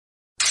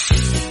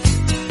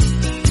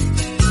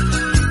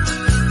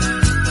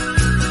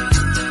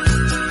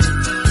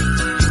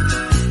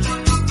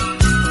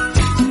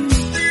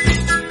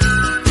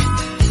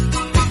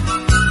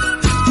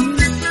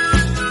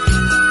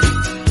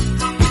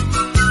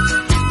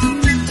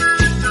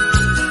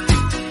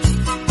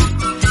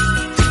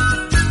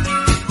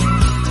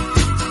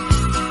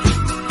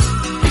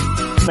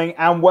morning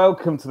and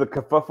welcome to the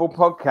Kerfuffle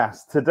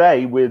podcast.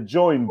 Today we're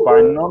joined by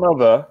none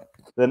other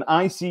than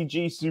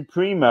ICG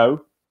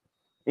Supremo,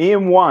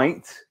 Iain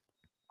White,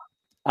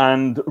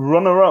 and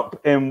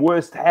runner-up in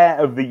Worst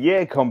Hair of the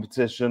Year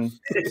competition,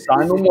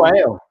 Simon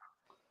Whale.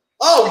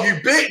 Oh, you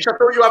bitch! I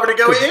thought you were having a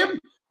go at him.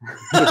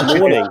 Good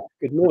morning.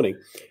 Good morning.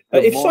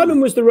 If Simon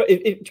was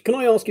the, can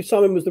I ask if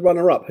Simon was the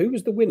runner-up? Who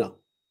was the winner?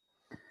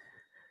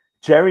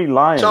 Jerry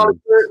Lyons.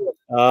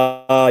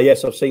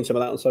 Yes, I've seen some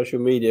of that on social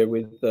media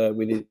with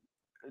his,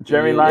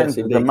 Jerry Lyons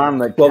is the man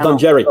that well done,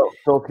 Jerry.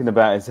 Talking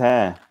about his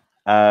hair.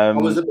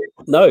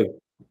 No,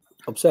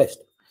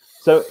 obsessed.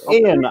 So,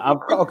 Iain, I've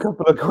got a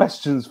couple of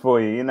questions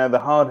for you. You know, the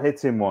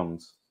hard-hitting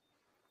ones.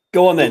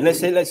 Go on then.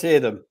 Let's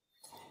hear them.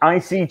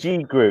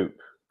 ICG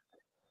Group.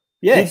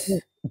 Yes.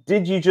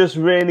 Did you just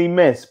really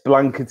miss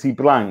blankety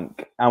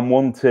blank and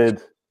wanted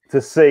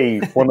to see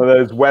one of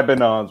those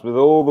webinars with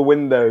all the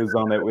windows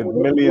on it with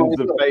millions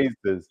of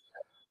faces?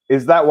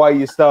 Is that why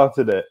you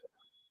started it?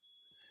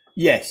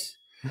 Yes.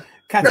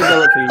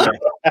 Categorically, yes.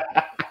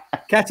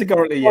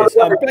 Categorically, yes.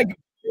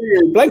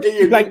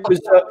 Blankety blank was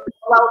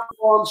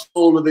answer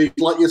all of these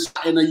like you're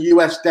sat in a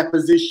US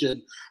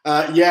deposition.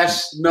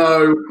 Yes,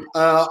 no.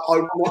 I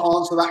will not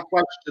answer that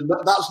question.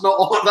 That's not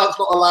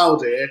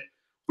allowed here.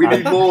 We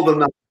need more than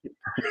that.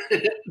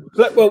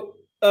 Well,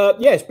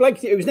 yes,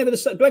 blankety. It was never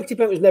the blankety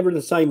blank was never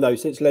the same though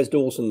since Les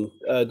Dawson.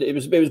 It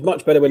was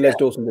much better when Les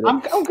Dawson did it.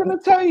 I'm going to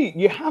tell you,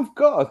 you have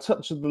got a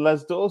touch of the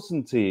Les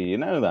Dawson to you. You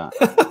know that.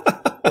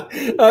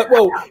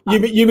 Well,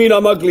 you mean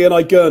I'm ugly and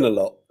I gurn a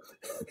lot?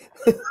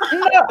 No,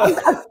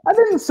 I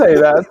didn't say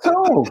that at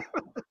all.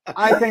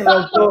 I think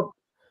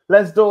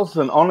Les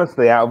Dawson,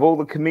 honestly, out of all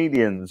the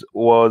comedians,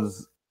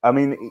 was. I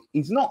mean,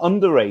 he's not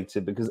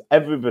underrated because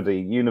everybody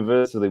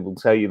universally will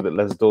tell you that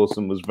Les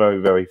Dawson was very,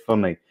 very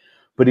funny,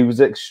 but he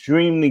was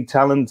extremely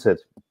talented.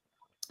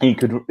 He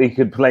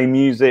could play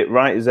music,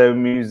 write his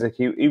own music.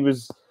 He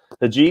was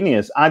a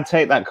genius. I'd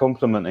take that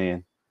compliment,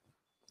 Iain.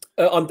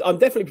 I'm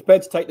definitely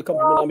prepared to take the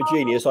compliment. I'm a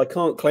genius. I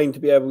can't claim to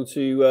be able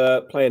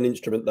to play an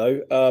instrument,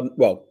 though.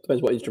 Well,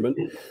 depends what instrument.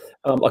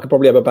 I could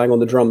probably have a bang on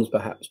the drums,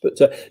 perhaps. But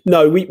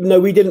no, we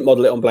didn't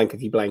model it on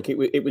blankety blank.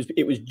 It was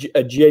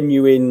a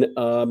genuine.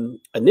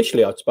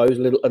 Initially, I suppose,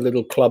 a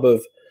little club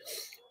of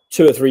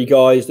 2 or 3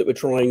 guys that were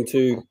trying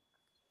to,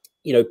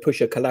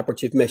 push a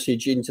collaborative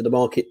message into the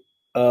market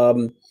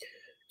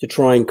to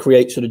try and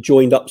create sort of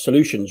joined up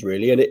solutions,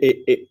 really. And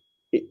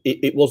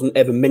it wasn't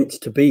ever meant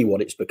to be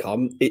what it's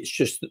become. It's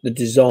just that the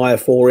desire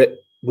for it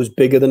was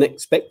bigger than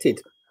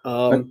expected.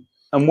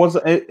 And was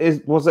it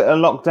a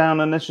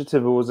lockdown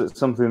initiative, or was it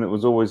something that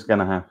was always going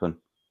to happen?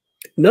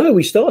 No,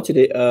 we started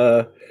it.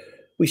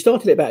 We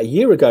started it about a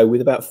year ago with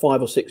about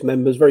 5 or 6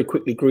 members. Very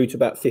quickly grew to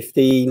about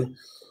 15.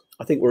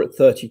 I think we're at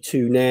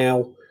 32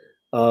 now.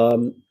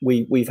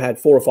 We've had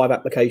 4 or 5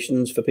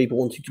 applications for people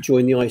wanting to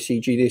join the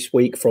ICG this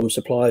week from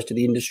suppliers to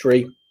the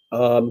industry.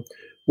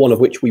 One of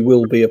which we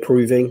will be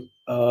approving.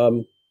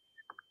 The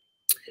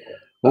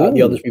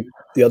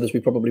others we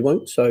probably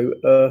won't. So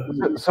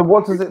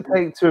what does it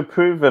take to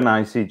approve an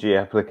ICG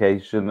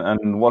application,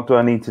 and what do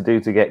I need to do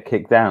to get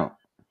kicked out?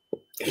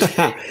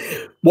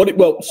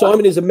 Well,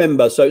 Simon is a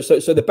member, so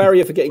the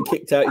barrier for getting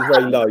kicked out is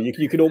very low.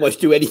 You can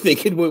almost do anything,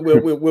 and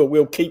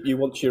we'll keep you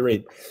once you're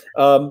in.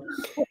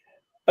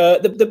 What are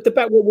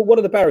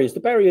the barriers? The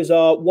barriers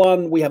are,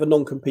 one, we have a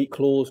non-compete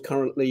clause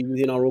currently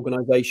within our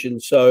organisation,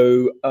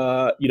 so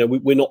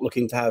we're not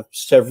looking to have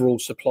several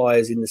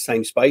suppliers in the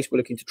same space. We're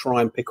looking to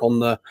try and pick on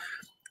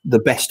the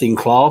best in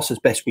class as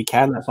best we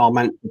can. That's our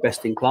mantra,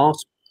 best in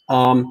class.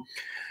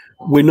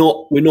 We're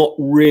not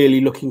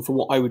really looking for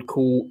what I would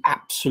call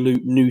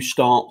absolute new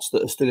starts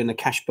that are still in a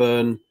cash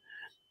burn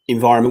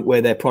environment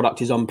where their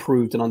product is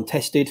unproved and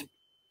untested.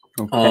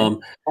 Okay.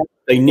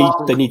 They need.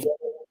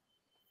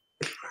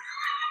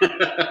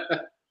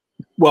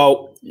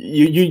 Well,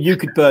 you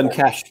could burn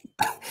cash.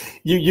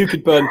 You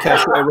could burn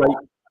cash at a rate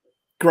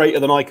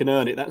greater than I can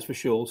earn it. That's for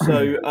sure.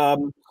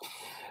 So,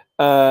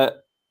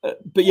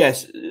 but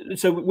yes,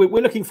 so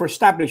we're looking for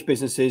established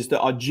businesses that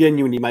are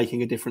genuinely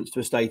making a difference to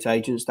estate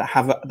agents, that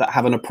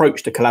have an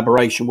approach to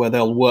collaboration where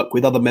they'll work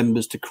with other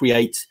members to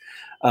create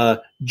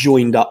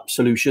joined up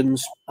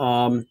solutions.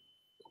 That's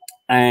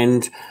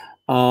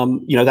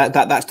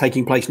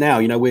taking place now.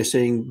 We're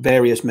seeing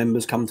various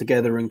members come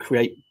together and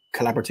create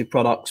collaborative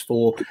products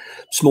for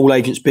small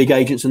agents, big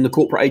agents, and the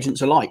corporate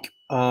agents alike,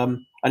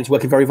 and it's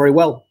working very, very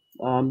well.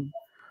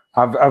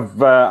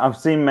 I've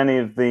seen many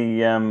of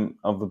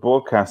the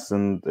broadcasts,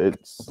 and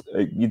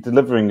you're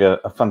delivering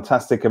a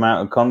fantastic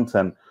amount of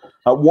content.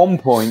 At one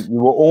point, you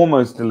were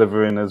almost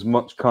delivering as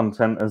much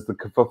content as the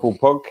Kerfuffle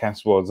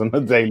podcast was on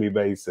a daily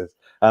basis,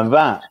 and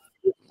that.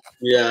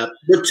 Yeah,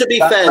 but to be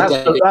fair,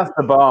 David, that's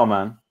the bar,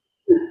 man.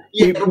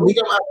 Yeah, but we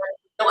don't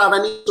have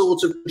any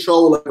sort of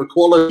control over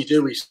quality,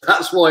 do we?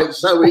 That's why it's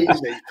so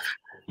easy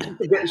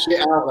to get shit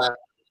out there.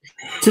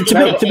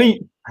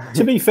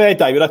 To be fair,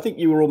 David, I think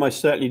you were almost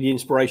certainly the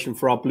inspiration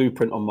for our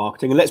blueprint on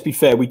marketing. And let's be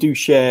fair, we do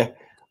share,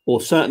 or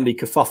certainly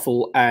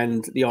Kerfuffle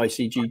and the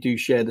ICG do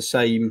share the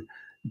same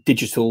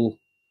digital,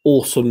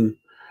 awesome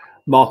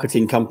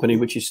marketing company,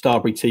 which is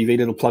Starbury TV.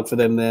 Little plug for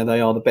them there.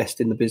 They are the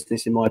best in the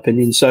business, in my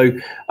opinion. So,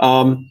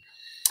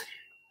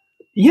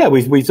 yeah,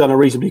 we've done a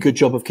reasonably good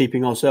job of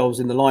keeping ourselves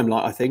in the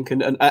limelight, I think,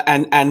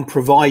 and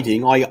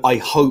providing. I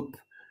hope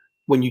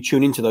when you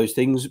tune into those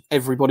things,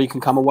 everybody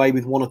can come away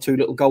with one or two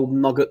little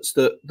golden nuggets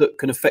that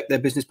can affect their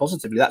business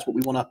positively. That's what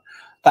we want to.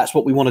 That's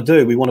what we want to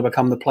do. We want to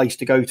become the place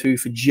to go to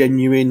for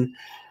genuine,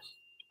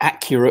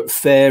 accurate,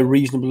 fair,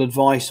 reasonable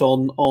advice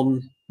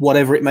on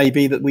whatever it may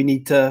be that we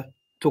need to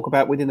talk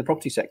about within the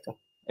property sector.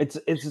 It's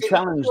a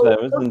challenge,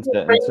 though, isn't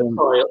it?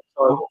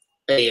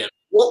 Iain,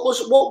 what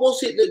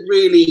was it that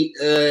really?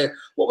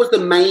 What was the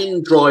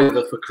main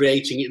driver for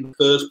creating it in the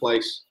first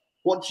place?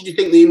 What did you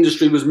think the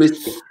industry was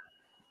missing?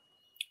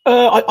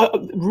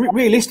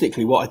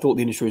 Realistically, what I thought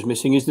the industry was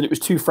missing is that it was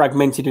too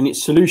fragmented in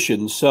its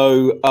solutions.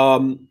 So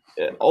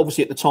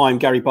obviously at the time,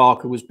 Gary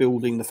Barker was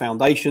building the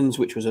foundations,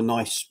 which was a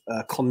nice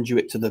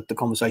conduit to the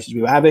conversations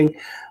we were having.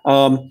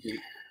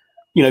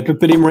 You know,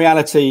 but in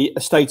reality,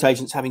 estate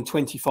agents having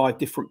 25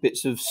 different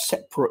bits of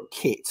separate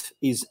kit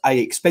is A,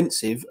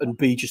 expensive, and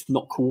B, just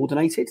not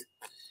coordinated.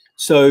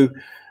 So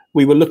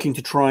we were looking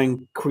to try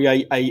and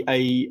create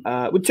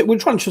we're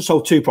trying to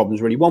solve two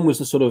problems, really. One was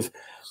the sort of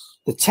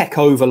the tech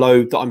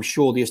overload that I'm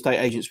sure the estate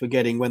agents were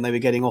getting when they were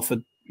getting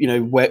offered, you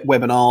know,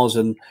 webinars,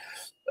 and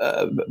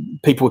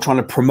people were trying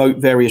to promote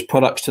various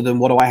products to them.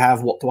 What do I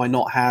have? What do I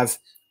not have?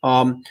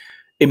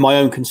 In my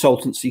own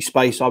consultancy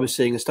space, I was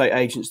seeing estate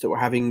agents that were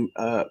having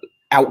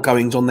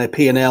outgoings on their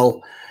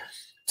P&L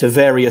to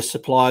various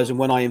suppliers. And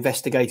when I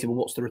investigated, well,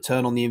 what's the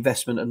return on the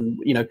investment? And,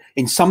 you know,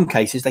 in some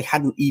cases, they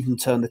hadn't even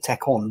turned the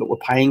tech on, but were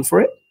paying for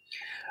it.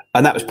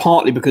 And that was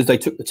partly because they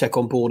took the tech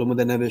on board and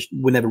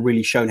were never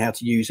really shown how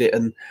to use it.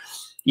 And,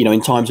 you know, in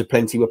times of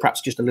plenty, were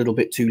perhaps just a little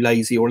bit too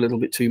lazy or a little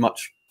bit too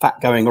much fat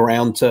going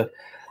around to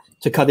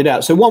cut it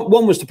out. So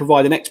one was to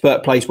provide an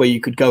expert place where you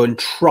could go and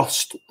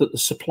trust that the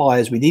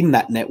suppliers within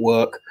that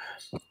network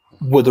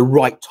were the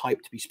right type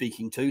to be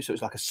speaking to. So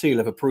it's like a seal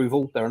of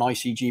approval. They're an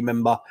ICG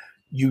member.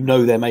 You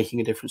know they're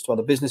making a difference to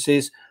other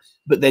businesses.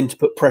 But then to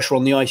put pressure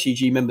on the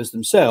ICG members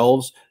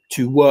themselves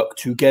to work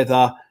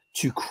together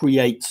to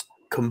create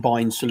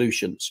combined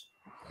solutions.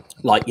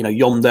 Like, you know,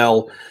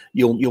 Yondell,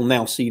 you'll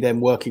now see them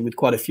working with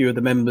quite a few of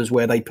the members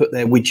where they put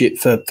their widget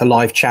for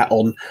live chat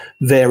on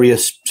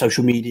various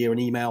social media and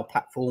email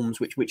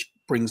platforms, which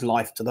brings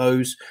life to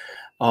those.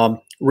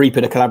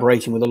 Reapit are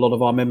collaborating with a lot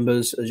of our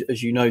members,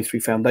 as you know, through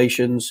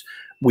foundations.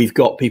 We've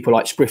got people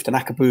like Sprift and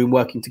Akaboom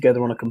working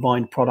together on a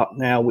combined product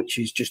now, which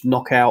is just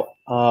knockout.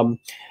 And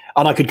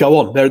I could go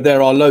on.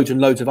 There are loads and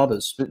loads of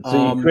others.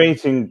 So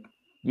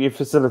you're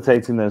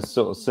facilitating those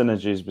sort of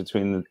synergies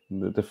between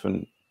the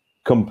different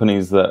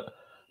companies that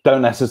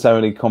don't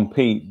necessarily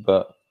compete,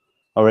 but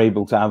are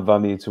able to add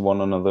value to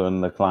one another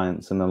and their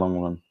clients in the long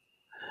run.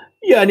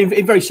 Yeah, and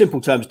in very simple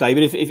terms,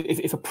 David,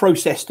 if a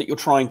process that you're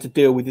trying to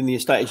deal with in the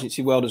estate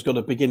agency world has got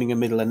a beginning, a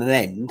middle, and an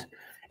end,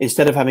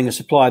 instead of having a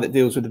supplier that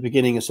deals with the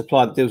beginning, a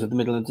supplier that deals with the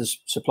middle, and a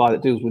supplier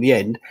that deals with the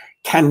end,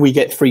 can we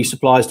get 3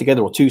 suppliers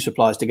together or 2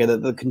 suppliers together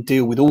that can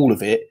deal with all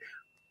of it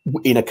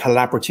in a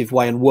collaborative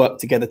way and work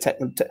together?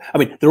 I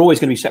mean, they're always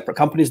going to be separate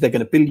companies. They're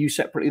going to bill you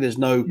separately. There's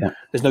no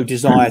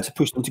desire to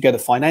push them together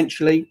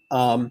financially.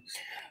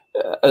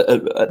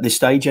 At this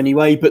stage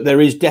anyway, but there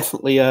is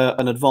definitely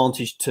an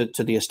advantage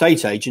to the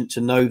estate agent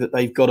to know that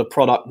they've got a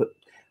product that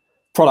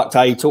product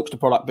A talks to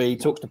product B,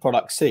 talks to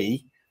product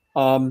C,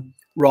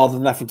 rather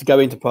than having to go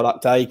into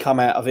product A, come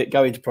out of it,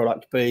 go into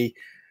product B,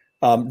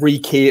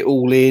 rekey it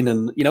all in,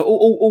 and, you know,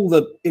 all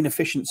the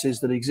inefficiencies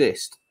that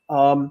exist.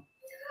 And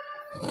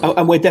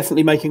we're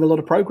definitely making a lot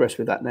of progress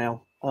with that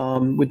now,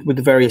 with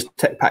the various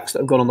tech packs that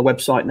have gone on the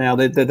website now.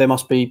 There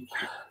must be,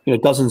 you know,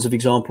 dozens of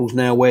examples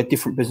now where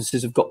different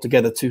businesses have got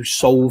together to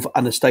solve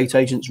an estate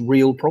agent's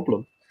real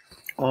problem.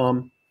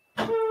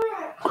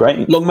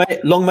 Great. Long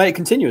may it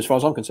continue, as far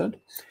as I'm concerned.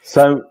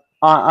 So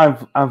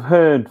I've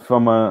heard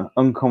from an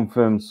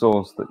unconfirmed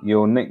source that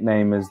your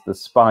nickname is the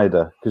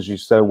Spider because you're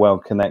so well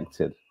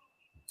connected.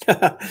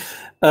 The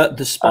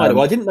Spider.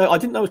 Well, I didn't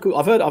know it was called.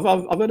 I've heard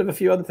of a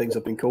few other things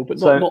I've been called, but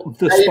not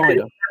the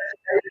Spider.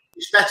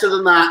 It's better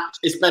than that.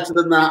 It's better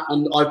than that,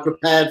 and I've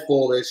prepared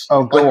for this.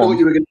 Oh, go on.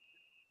 You were going to.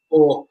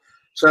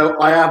 So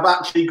I have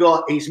actually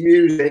got his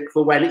music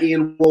for when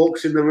Iain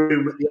walks in the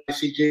room at the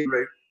ICG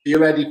room. Are you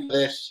ready for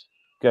this?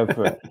 Go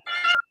for it.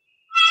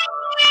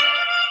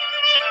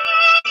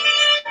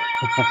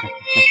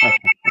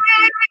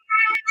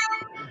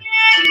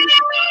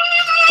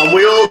 And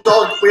we all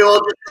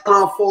just on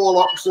our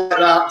forelocks like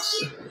that.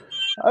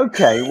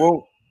 Okay,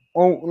 well,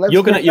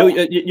 you're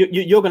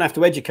gonna have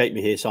to educate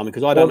me here, Simon,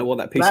 because I don't know what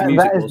that piece of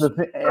music was.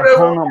 I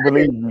cannot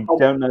believe you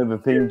don't know the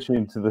theme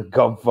tune to The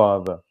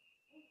Godfather.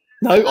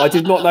 No, I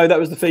did not know that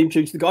was the theme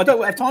tune to the. I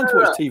don't have time to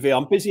watch TV.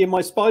 I'm busy in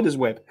my spider's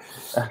web.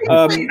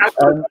 You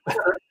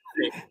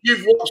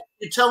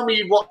tell me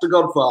you've watched The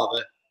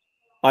Godfather.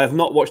 I have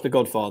not watched The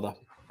Godfather.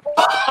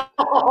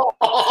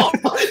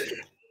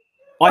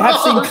 I have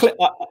seen.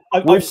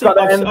 We've got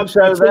to end the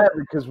show there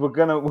because we're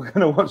gonna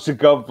watch The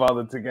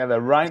Godfather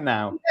together right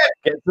now.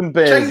 Get some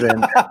beers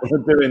in.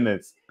 We're doing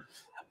this.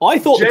 I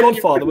thought The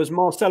Godfather was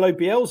Marcelo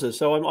Bielsa,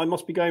 so I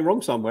must be going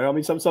wrong somewhere. I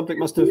mean, something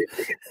must have.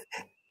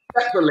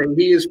 Definitely,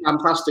 he is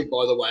fantastic,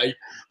 by the way.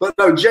 But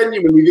no,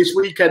 genuinely, this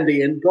weekend,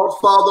 Iain,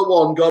 Godfather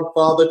 1,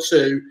 Godfather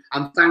 2,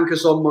 and Thank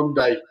Us on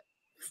Monday.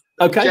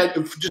 Okay.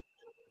 Just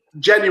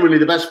genuinely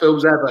the best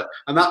films ever.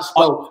 And that's,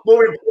 well,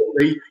 more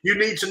importantly, you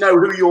need to know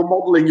who you're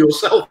modelling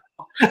yourself.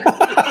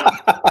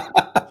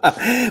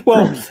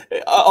 Well,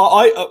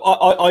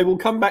 I will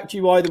come back to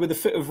you either with a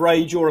fit of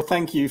rage or a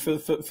thank you for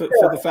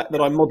the fact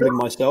that I'm modelling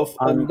myself.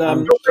 I'm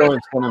sure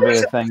it's going to be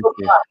a thank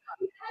you.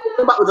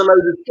 Come back with a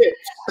load of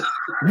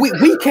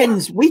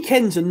tips.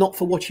 Weekends are not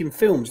for watching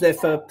films; they're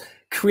for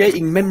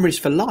creating memories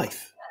for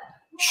life.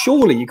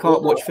 Surely you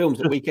can't watch films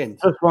at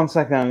weekends. Just 1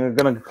 second, I'm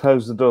going to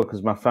close the door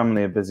because my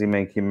family are busy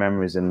making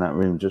memories in that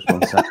room. Just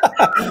 1 second.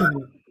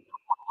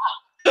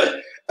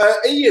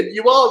 Iain,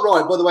 you are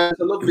right. By the way, it's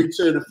a lovely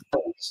turn of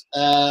phrase.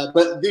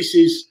 But this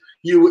is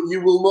you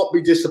will not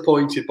be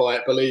disappointed by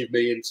it. Believe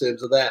me, in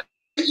terms of that.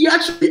 You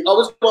actually, I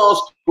was going to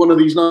ask one of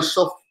these nice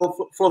soft,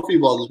 fluffy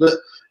ones, but.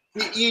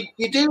 You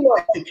do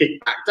like to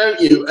kick back, don't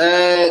you?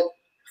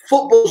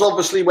 Football's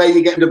obviously where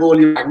you get rid of all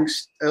your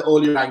angst,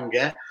 all your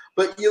anger,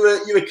 but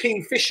you're a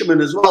keen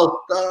fisherman as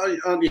well,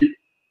 aren't you?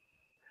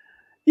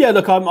 Yeah,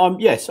 look,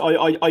 yes,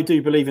 I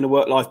do believe in a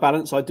work-life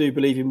balance. I do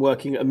believe in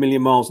working at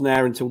 1,000,000 miles an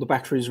hour until the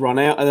batteries run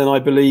out, and then I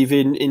believe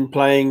in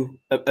playing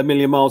at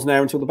 1,000,000 miles an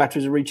hour until the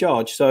batteries are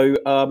recharged. So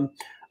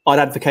I'd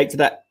advocate to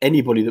that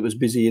anybody that was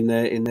busy in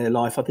their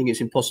life. I think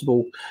it's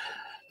impossible.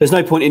 There's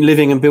no point in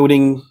living and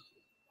building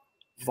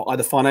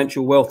either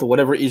financial wealth or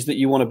whatever it is that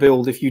you want to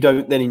build if you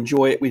don't then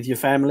enjoy it with your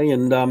family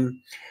and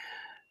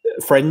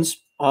friends.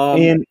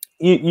 Iain,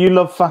 you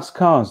love fast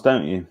cars,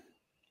 don't you?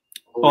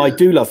 I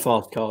do love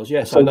fast cars,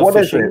 yes. So I love what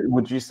fishing. is it,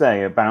 would you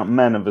say, about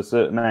men of a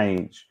certain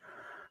age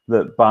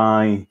that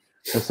buy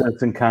a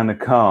certain kind of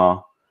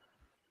car?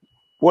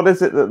 What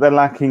is it that they're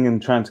lacking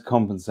and trying to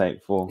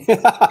compensate for? By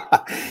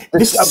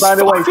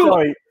the way,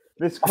 sorry.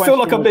 I feel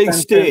like I'm being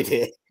steered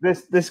here.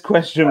 This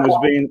question was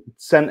being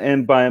sent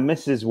in by a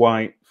Mrs.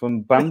 White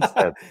from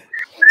Bantz.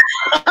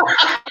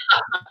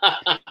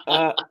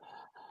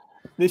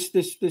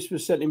 This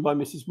was sent in by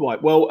Mrs.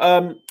 White. Well,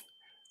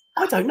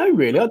 I don't know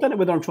really. I don't know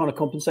whether I'm trying to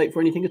compensate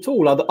for anything at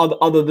all,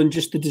 other than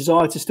just the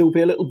desire to still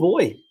be a little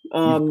boy.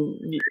 Come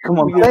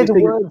on, say the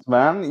words,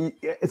 man.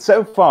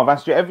 So far, I've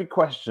asked you every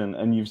question,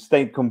 and you've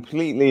stayed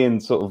completely in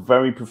sort of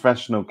very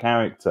professional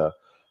character.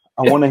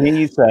 I want to hear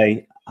you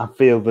say, I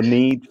feel the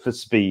need for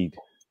speed.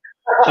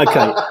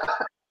 Okay.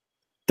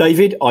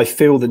 David, I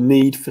feel the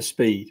need for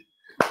speed.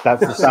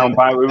 That's the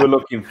soundbite we were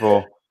looking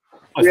for.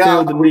 I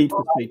feel the need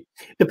for speed.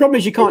 The problem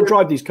is you can't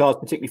drive these cars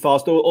particularly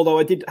fast, although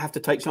I did have to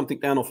take something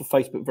down off of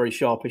Facebook very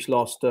sharpish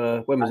last,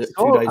 when was it,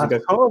 2 days ago?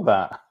 I saw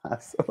that.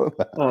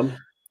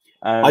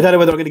 I don't know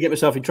whether I'm going to get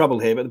myself in trouble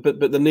here, but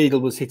the needle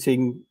was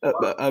hitting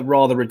a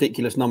rather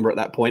ridiculous number at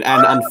that point.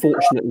 And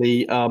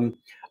unfortunately,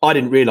 I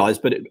didn't realise,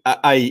 but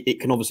it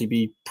can obviously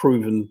be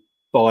proven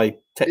by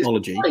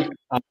technology. I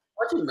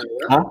didn't know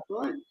that. Huh?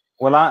 Right.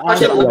 Well,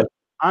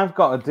 I've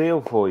got a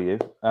deal for you.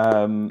 Go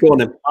on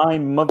then. My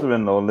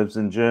mother-in-law lives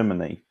in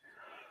Germany.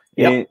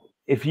 Yep.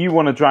 If you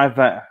want to drive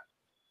that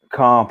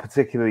car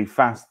particularly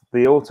fast,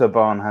 the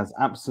Autobahn has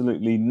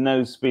absolutely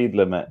no speed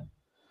limit.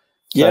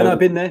 Yeah, no,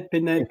 been there,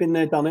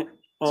 done it.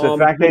 So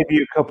if I gave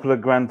you a couple of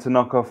grand to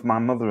knock off my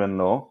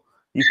mother-in-law,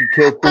 you could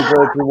kill 2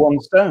 birds with 1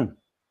 stone.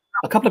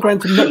 A couple of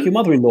grand to knock your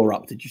mother-in-law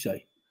up, did you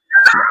say?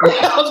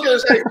 I was going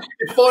to say,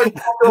 it's fine.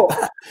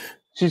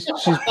 She's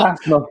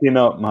past knocking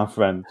up, my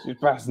friend. She's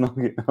past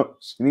knocking up.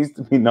 She needs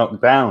to be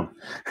knocked down.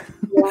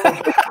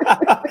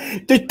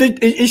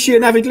 Is she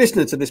an avid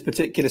listener to this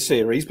particular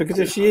series? Because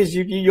if she is,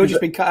 you're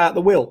just been cut out of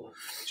the will.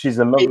 She's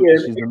a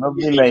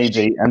lovely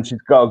lady, and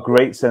she's got a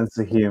great sense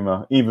of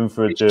humour, even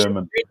for a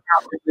German. The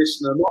avid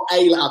listener, not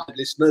a avid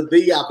listener,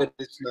 the avid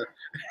listener.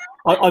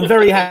 I'm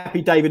very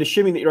happy, David,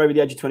 assuming that you're over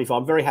the age of 25,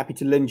 I'm very happy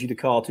to lend you the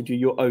car to do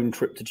your own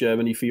trip to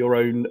Germany for your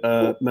own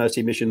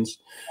mercy missions.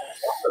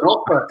 An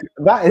offer.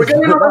 That is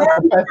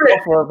the best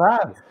offer I've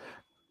had.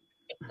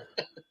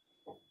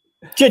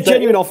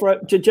 Genuine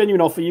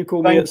offer. You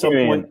call me at some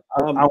point.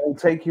 I will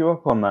take you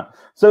up on that.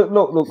 So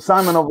look,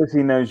 Simon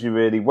obviously knows you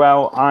really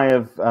well. I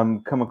have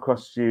come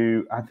across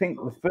you, I think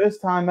the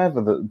first time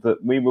ever that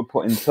we were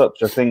put in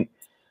touch. I think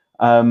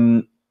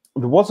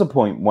there was a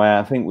point where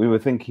I think we were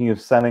thinking of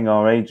selling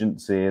our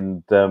agency,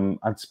 and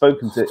I'd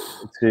spoken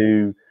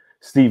to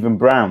Stephen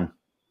Brown.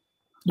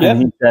 Yeah.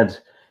 And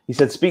he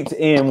said, speak to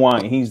Iain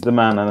White, he's the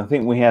man. And I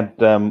think we had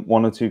 1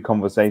 or 2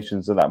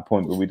 conversations at that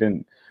point, but we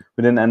didn't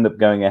end up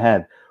going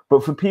ahead.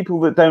 But for people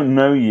that don't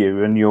know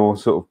you and your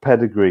sort of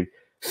pedigree,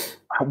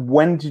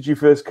 when did you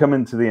first come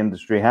into the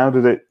industry? How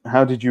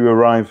did you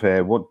arrive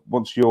here?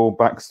 What's your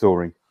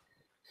backstory?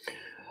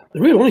 The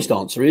real honest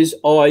answer is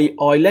I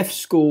left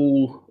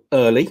school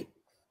early.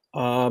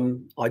 I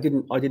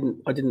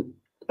didn't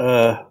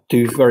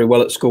do very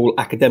well at school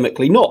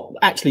academically. Not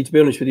actually, to be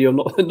honest with you,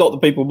 not that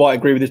people might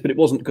agree with this, but it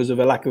wasn't because of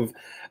a lack of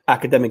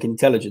academic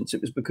intelligence.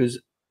 It was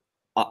because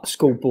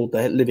school bored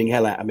the living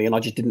hell out of me, and I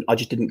just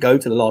didn't go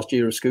to the last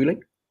year of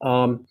schooling.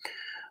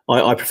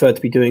 I preferred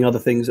to be doing other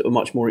things that were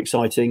much more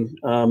exciting.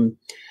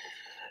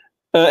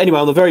 Anyway,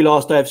 on the very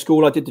last day of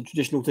school, I did the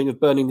traditional thing of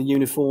burning the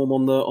uniform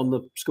on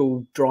the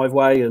school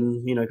driveway,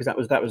 and because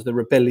that was the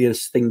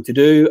rebellious thing to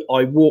do.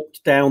 I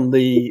walked down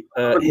the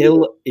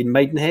hill in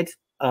Maidenhead,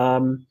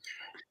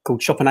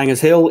 called Schopenhauer's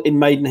Hill in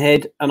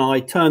Maidenhead, and I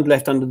turned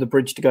left under the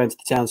bridge to go into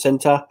the town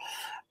centre,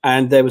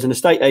 and there was an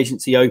estate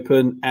agency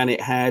open, and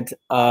it had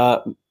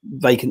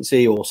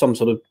vacancy or some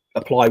sort of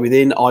apply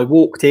within. I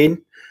walked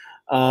in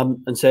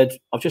and said,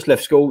 "I've just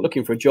left school,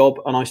 looking for a job,"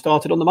 and I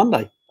started on the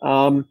Monday.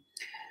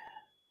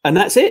 And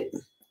that's it.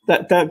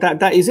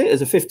 That is it.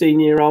 As a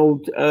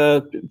 15-year-old,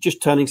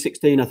 just turning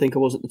 16, I think I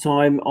was at the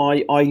time.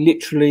 I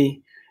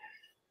literally,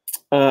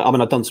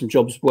 I've done some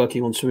jobs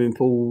working on swimming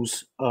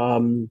pools,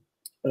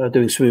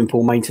 doing swimming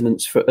pool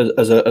maintenance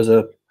as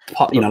a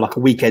like a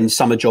weekend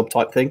summer job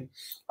type thing.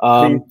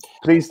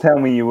 Please tell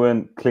me you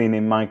weren't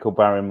cleaning Michael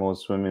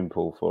Barrymore's swimming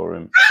pool for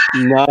him.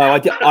 No, I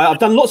did. I've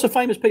done lots of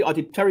famous people. I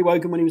did Terry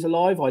Wogan when he was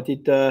alive. I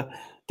did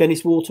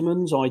Dennis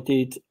Waterman's. I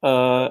did.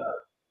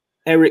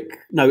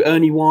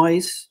 Ernie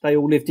Wise. They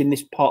all lived in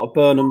this part of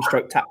Burnham,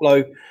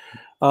 Taplow,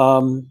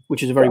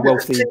 which is a very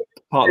wealthy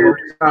part of the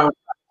world.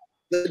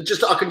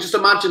 I can just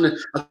imagine a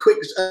quick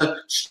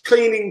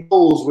cleaning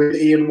pools with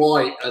Iain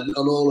White and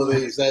all of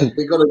these.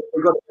 We've got to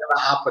get that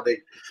happening.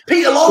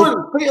 Peter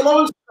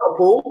Lawrence,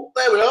 pool.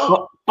 There we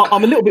are. Well,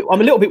 I'm a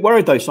little bit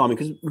worried though, Simon,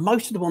 because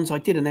most of the ones I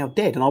did are now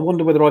dead, and I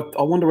wonder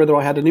whether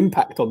I had an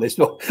impact on this.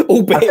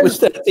 Albeit it was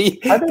 30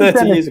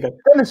 years ago.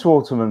 Dennis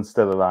Waterman's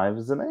still alive,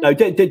 isn't he? No,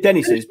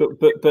 Dennis is, but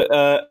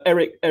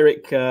Eric.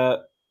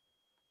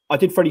 I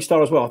did Freddie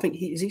Starr as well. I think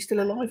is he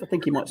still alive? I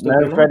think he might still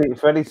be alive.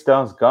 Freddie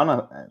Starr's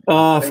gone.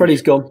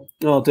 Freddie's gone.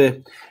 Oh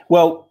dear.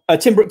 Well,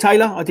 Tim Brooke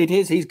Taylor, I did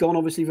his. He's gone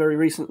obviously very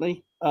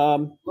recently.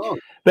 But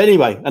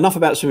anyway, enough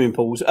about swimming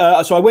pools.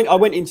 So I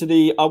went into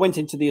the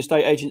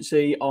estate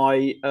agency.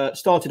 I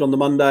started on the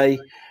Monday.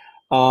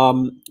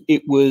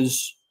 It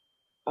was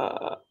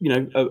a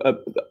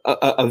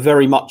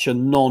very much a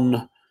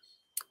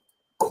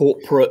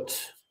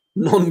non-corporate,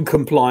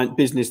 non-compliant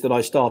business that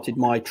I started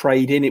my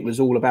trade in. It was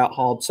all about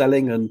hard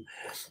selling, and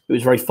it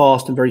was very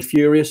fast and very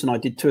furious. And I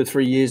did 2 or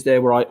 3 years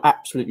there where I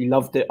absolutely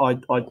loved it. I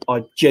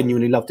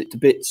genuinely loved it to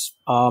bits.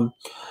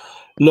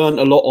 Learned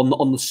a lot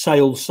on the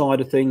sales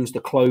side of things,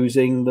 the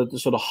closing, the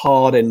sort of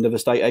hard end of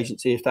estate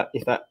agency, if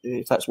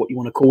that's what you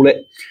want to call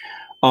it.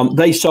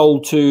 They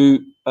sold to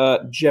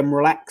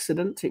General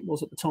Accident, it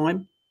was at the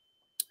time,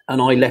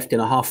 and I left in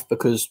a huff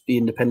because the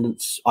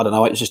independents, I don't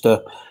know, it was just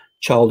a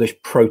childish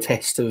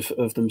protest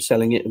of them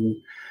selling it, and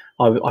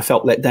I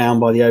felt let down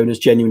by the owners,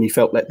 genuinely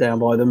felt let down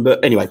by them.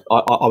 But anyway,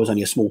 I was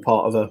only a small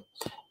part of a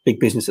big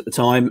business at the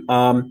time.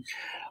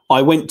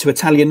 I went to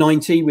Italia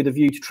 90 with a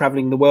view to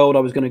travelling the world. I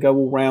was going to go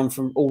all round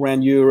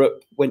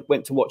Europe.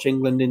 Went to watch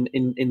England in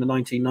the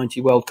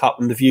 1990 World Cup,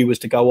 and the view was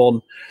to go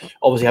on,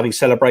 obviously having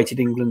celebrated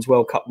England's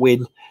World Cup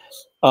win.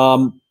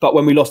 But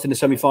when we lost in the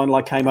semi-final,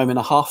 I came home in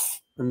a huff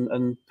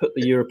and put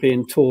the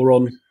European tour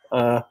on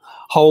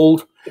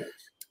hold.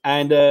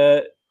 And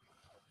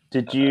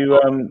did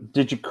you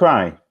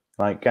cry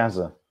like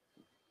Gaza?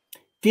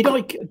 Did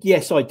I?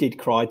 Yes, I did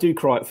cry. I do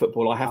cry at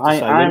football, I have to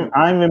say.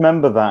 I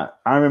remember that.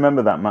 I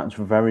remember that match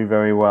very,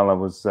 very well. I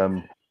was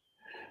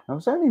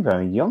only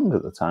very young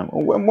at the time.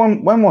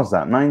 When was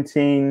that?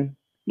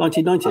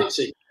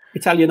 1990.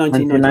 Italia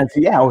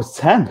 1990. Yeah, I was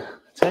 10.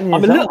 10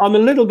 years old. I'm a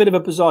little bit of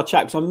a bizarre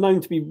chap, so I'm known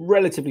to be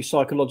relatively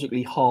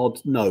psychologically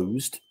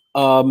hard-nosed.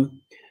 But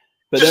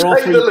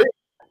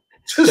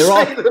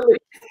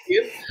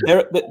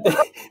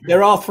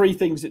there are three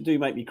things that do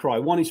make me cry.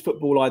 One is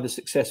football, either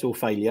success or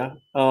failure.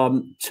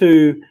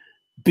 Two,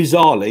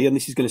 bizarrely, and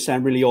this is going to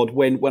sound really odd,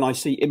 when I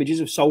see images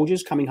of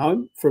soldiers coming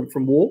home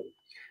from war.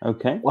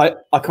 Okay.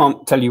 I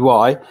can't tell you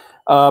why.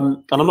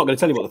 And I'm not going to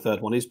tell you what the third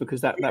one is,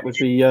 because that would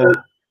be... do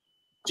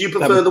you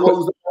prefer the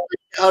ones that are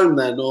at home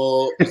then,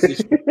 or...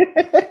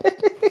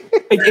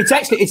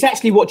 It's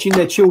actually watching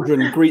their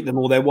children greet them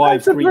or their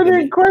wives greet them. That's a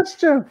brilliant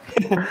question.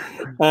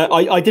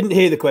 I didn't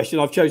hear the question.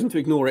 I've chosen to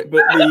ignore it.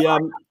 But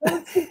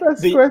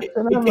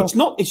it's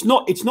not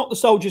the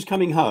soldiers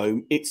coming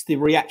home. It's the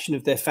reaction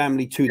of their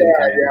family to them.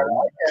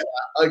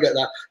 I get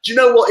that. Do you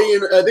know what,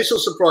 Iain? This will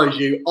surprise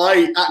you.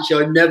 I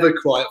never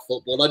cry at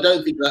football. I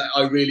don't think that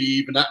I really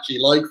even actually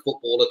like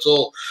football at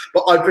all.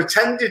 But I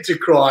pretended to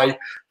cry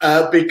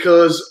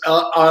because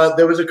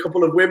there was a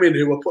couple of women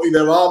who were putting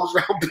their arms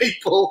around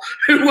people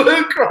who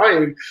weren't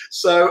crying.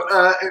 So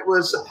I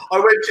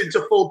went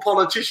into full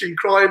politician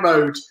cry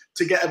mode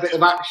to get a bit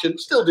of action.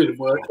 Still didn't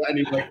work, but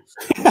anyway.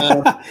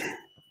 I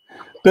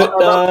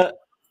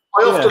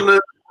often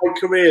learned in my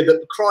career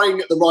that crying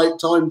at the right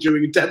time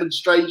during a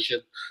demonstration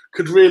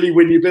could really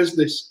win you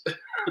business.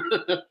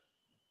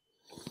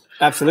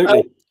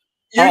 Absolutely.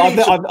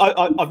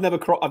 I've never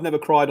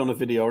cried on a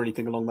video or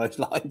anything along those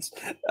lines.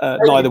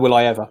 Neither will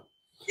I ever.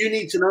 You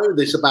need to know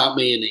this about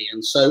me and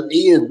Iain. So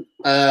me and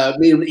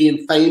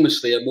Iain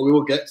famously, and we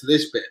will get to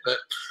this bit, but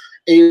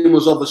Iain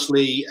was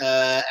obviously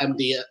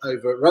MD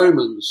over at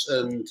Romans,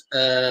 and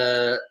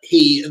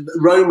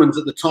Romans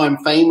at the time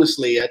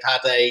famously had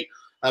a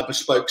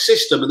bespoke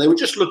system, and they were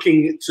just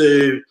looking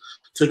to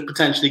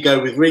potentially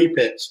go with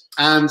repits.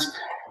 And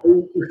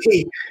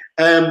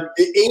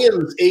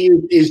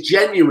Iain is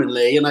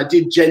genuinely, and I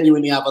did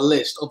genuinely have a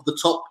list of the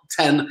top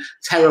 10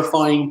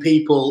 terrifying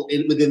people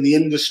within the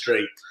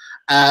industry.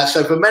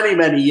 So for many,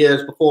 many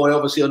years before I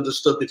obviously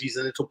understood that he's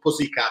a little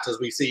pussycat, as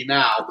we see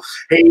now,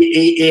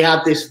 he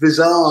had this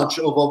visage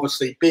of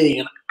obviously being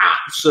an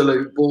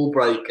absolute ball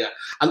breaker.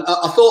 And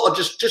I thought I'd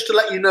just to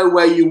let you know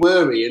where you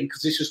were, Iain,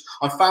 because this is,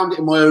 I found it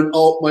in my own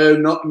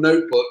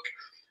notebook.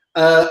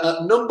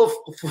 At number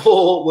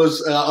 4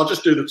 was, I'll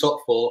just do the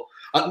top 4.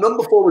 At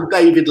number 4 was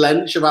David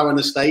Lynch of Arran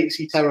Estates.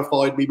 He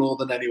terrified me more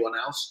than anyone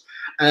else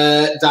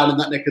down in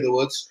that neck of the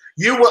woods.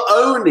 You were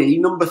only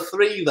number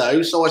 3,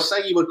 though, so I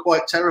say you were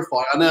quite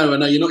terrified. I know.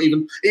 You're not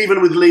even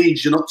with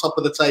Leeds, you're not top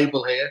of the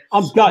table here.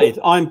 I'm gutted.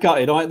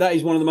 That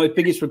is one of the most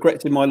biggest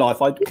regrets in my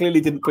life. I clearly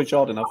didn't push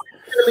hard enough.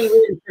 Really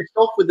pissed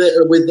off with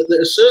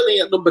it. Certainly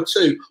at number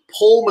 2,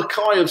 Paul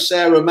Mackay of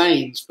Sarah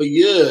Mains for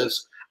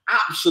years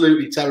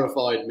absolutely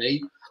terrified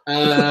me.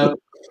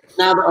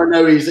 Now that I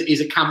know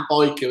he's a camp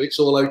biker, it's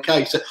all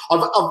okay. So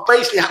I've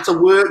basically had to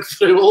work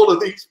through all of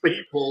these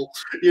people.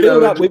 You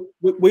know,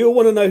 we all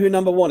want to know who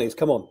number 1 is.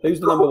 Come on, who's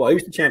the number 1?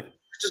 Who's the champion?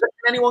 Does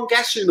anyone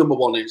guess who number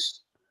 1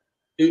 is?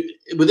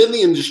 Within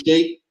the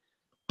industry?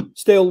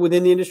 Still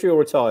within the industry or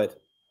retired?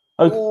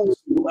 Oh,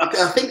 I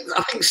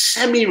think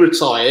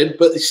semi-retired,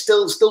 but he's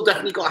still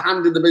definitely got a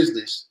hand in the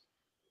business.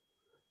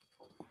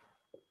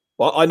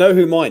 Well, I know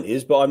who mine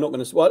is, but I'm not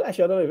going to. Well,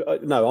 actually, I don't know.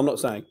 No, I'm not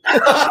saying.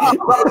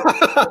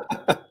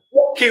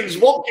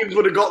 Watkins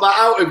would have got that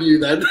out of you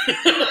then.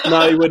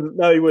 No, he wouldn't.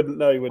 No, he wouldn't.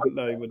 No,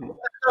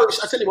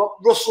 I tell you what,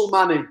 Russell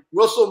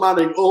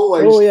Manning,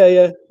 always. Oh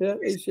yeah.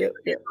 He's the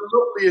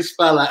loveliest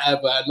fella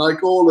ever, and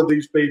like all of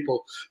these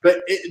people.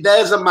 But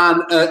there's a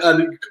man,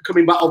 and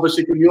coming back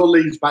obviously from your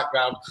Leeds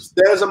background,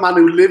 there's a man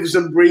who lives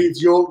and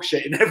breathes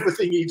Yorkshire in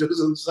everything he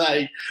does and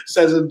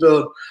says and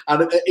done,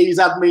 and he's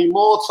had me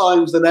more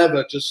times than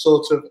ever, just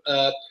sort of.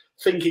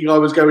 Thinking I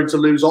was going to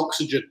lose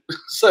oxygen.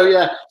 So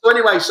yeah. So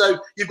anyway, so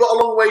you've got a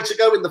long way to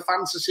go in the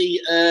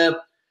fantasy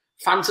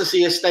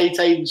estate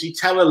agency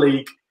terror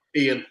league,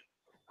 Iain.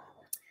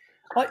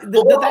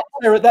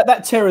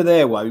 That terror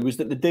there, Whaley, was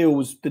that the deal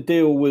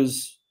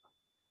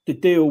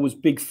was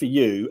big for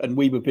you, and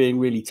we were being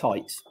really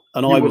tight,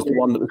 and I was the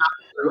one that was,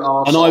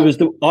 and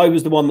I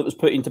was the one that was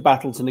put into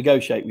battle to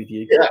negotiate with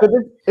you. Yeah. But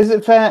is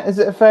it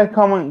a fair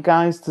comment,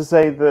 guys, to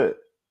say that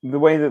the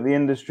way that the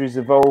industry is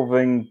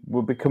evolving,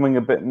 we're becoming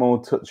a bit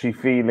more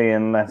touchy-feely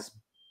and less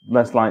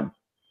like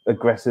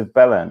aggressive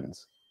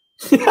bellends?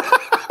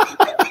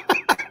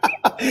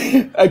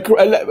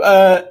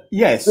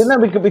 Yes. But no,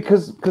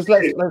 because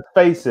let's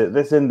face it,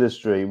 this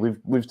industry,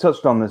 we've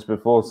touched on this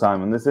before,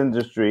 Simon. This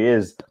industry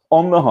is,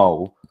 on the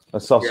whole, a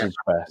sausage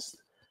fest,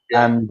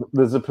 and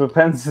there's a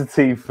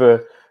propensity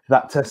for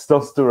that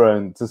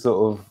testosterone to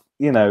sort of,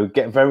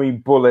 get very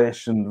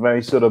bullish and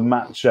very sort of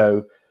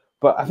macho.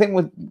 But I think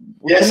we're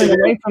coming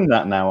away from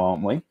that now,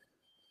 aren't we?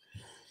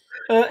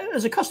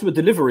 As a customer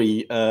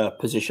delivery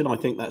position, I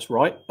think that's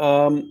right.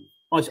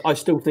 I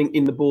still think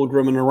in the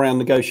boardroom and around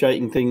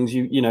negotiating things,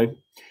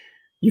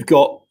 you've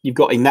got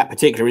in that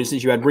particular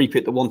instance, you had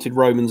Repit that wanted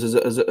Romans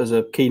as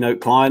a keynote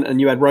client, and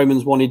you had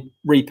Romans wanted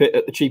Repit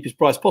at the cheapest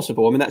price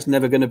possible. I mean, that's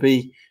never going to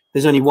be.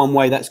 There's only one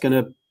way that is going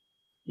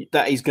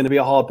to be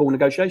a hardball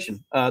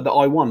negotiation. That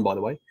I won, by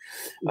the way.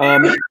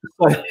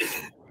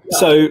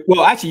 So,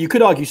 well, actually, you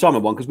could argue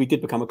Simon won because we did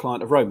become a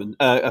client of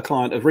a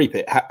client of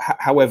Repit.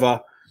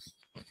 However,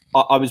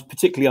 I was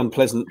particularly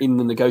unpleasant in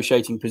the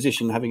negotiating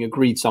position, having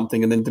agreed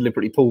something and then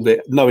deliberately pulled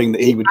it, knowing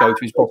that he would go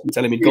to his boss and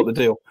tell him he'd got the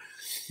deal.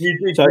 You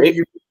did. So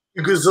you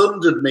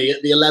gazundered me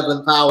at the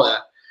 11th hour,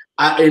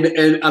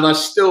 and I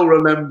still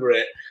remember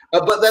it.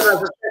 But then, as I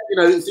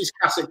said, it's this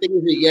classic thing,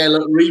 isn't it? Yeah,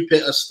 look,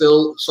 Repit are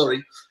still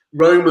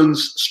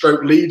Romans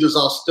stroke leaders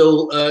are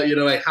still,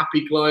 a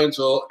happy client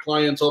or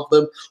client of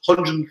them.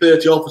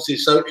 130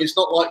 offices, so it's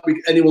not like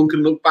anyone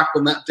can look back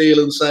on that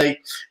deal and say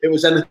it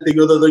was anything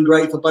other than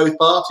great for both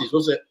parties,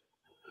 was it?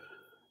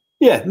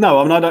 Yeah, no,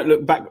 I mean, I don't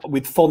look back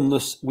with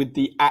fondness with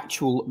the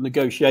actual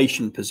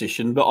negotiation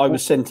position, but I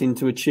was sent in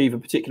to achieve a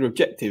particular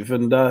objective.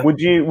 And would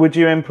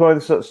you employ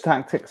such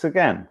tactics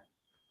again?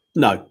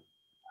 No.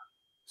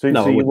 So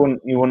you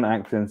wouldn't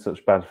act in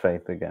such bad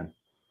faith again?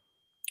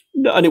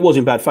 No, and it was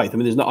in bad faith. I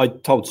mean, I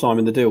told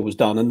Simon the deal was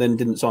done, and then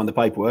didn't sign the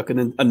paperwork,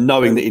 and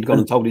knowing that he'd gone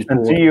and told his board.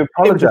 And do you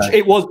apologise?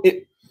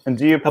 And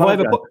do you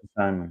apologise to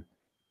Simon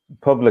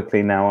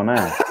publicly now on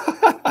air?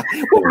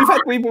 Well,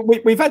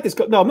 we've had this.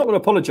 No, I'm not going to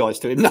apologise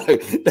to him. No,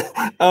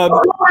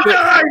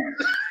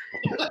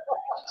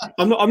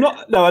 I'm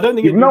not. No, I don't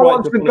think you've not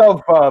watched The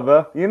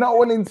Godfather. You're not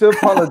willing to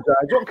apologise.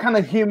 What kind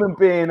of human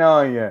being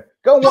are you?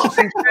 Go and watch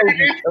some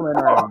soldiers coming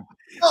home.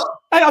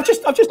 Hey, I've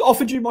just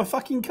offered you my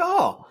fucking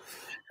car.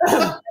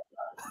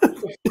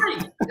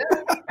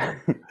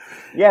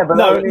 Yeah, but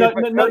no,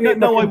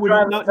 I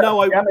wouldn't.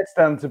 No,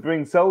 Afghanistan to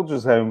bring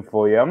soldiers home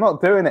for you. I'm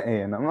not doing it,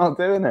 Iain. I'm not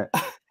doing it.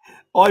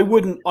 I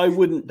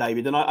wouldn't,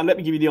 David. And let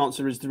me give you the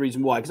answer as the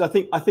reason why. Because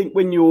I think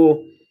when you're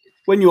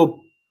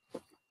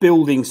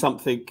building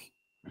something,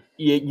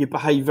 you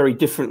behave very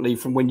differently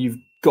from when you've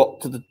got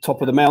to the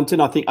top of the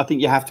mountain. I think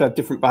you have to have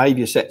different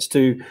behaviour sets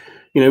to,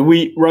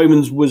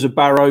 Romans was a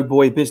barrow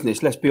boy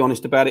business. Let's be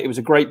honest about it. It was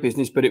a great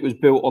business, but it was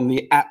built on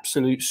the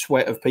absolute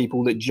sweat of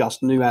people that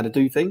just knew how to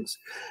do things.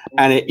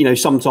 And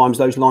sometimes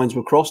those lines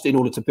were crossed in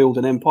order to build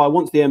an empire.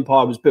 Once the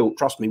empire was built,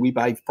 trust me, we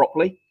behaved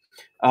properly.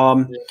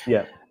 So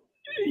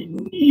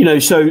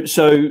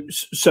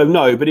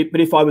no. But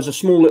if I was a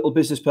small little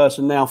business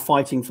person now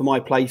fighting for my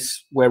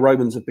place where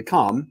Romans have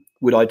become,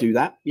 would I do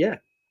that? Yeah.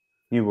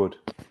 You would.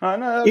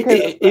 No,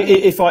 okay,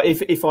 if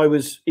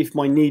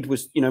my need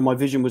was, my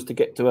vision was to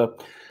get to a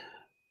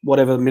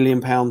whatever £1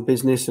 million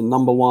business and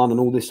number one and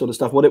all this sort of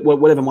stuff,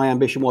 whatever my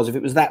ambition was, if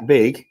it was that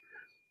big,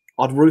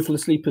 I'd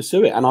ruthlessly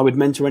pursue it, and I would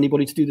mentor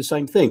anybody to do the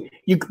same thing.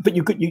 But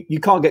you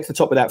can't get to the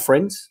top without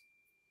friends.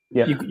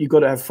 Yeah, you got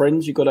to have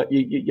friends. You got to,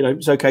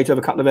 it's okay to have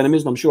a couple of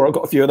enemies, and I'm sure I've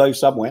got a few of those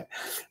somewhere.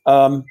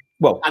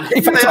 Well,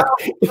 in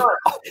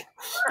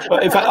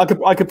fact,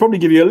 I could probably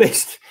give you a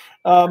list.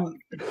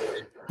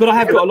 But I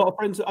have got a lot of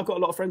friends. I've got a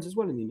lot of friends as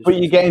well in the industry.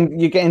 But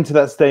you get into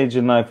that stage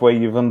in life where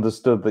you've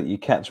understood that you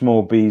catch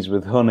more bees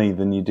with honey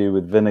than you do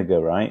with vinegar,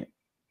 right?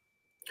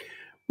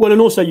 Well, and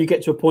also you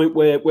get to a point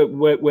where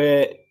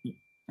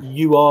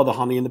you are the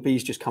honey and the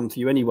bees just come to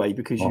you anyway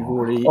because you've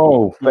already.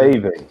 Oh,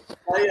 baby!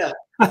 Oh, yeah.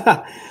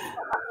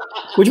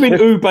 What do you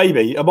mean, ooh,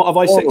 baby? Have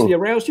I sexually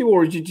aroused you,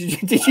 or did you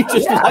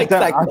just like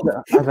that? I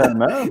don't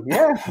know.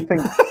 Yeah, I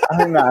think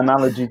that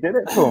analogy did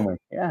it for me.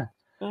 Yeah.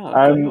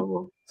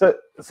 Oh, okay.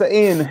 So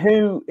Iain,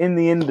 who in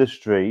the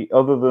industry,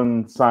 other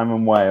than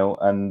Simon Whale,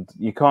 and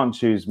you can't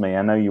choose me,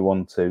 I know you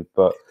want to,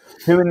 but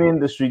who in the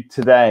industry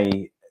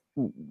today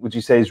would you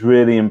say is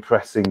really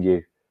impressing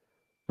you?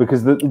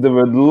 Because there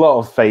are a lot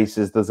of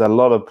faces, there's a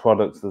lot of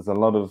products, there's a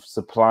lot of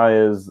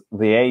suppliers,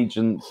 the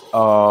agents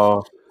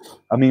are...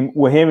 I mean,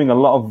 we're hearing a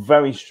lot of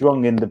very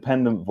strong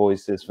independent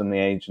voices from the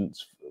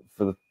agents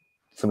for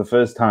the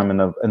first time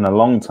in a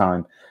long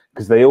time,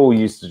 because they all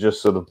used to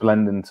just sort of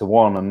blend into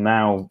one, and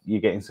now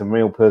you're getting some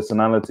real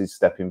personalities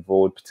stepping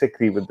forward,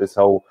 particularly with this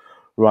whole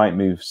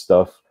Rightmove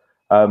stuff.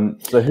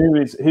 So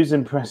who's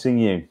impressing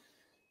you?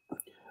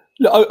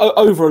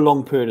 Over a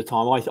long period of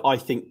time, I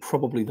think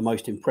probably the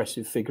most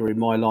impressive figure in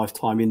my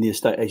lifetime in the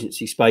estate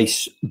agency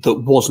space that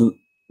wasn't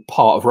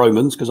part of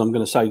Romans, because I'm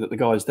going to say that the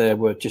guys there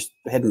were just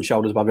head and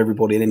shoulders above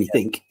everybody and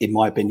anything, in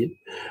my opinion,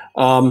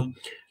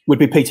 would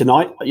be Peter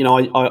Knight.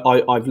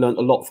 I've learned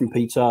a lot from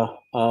Peter.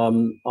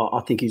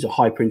 I think he's a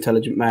hyper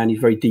intelligent man. He's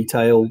very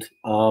detailed,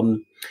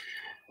 and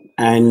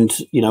I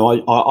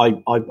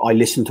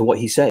listen to what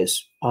he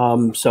says.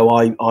 So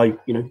I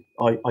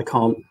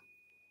can't.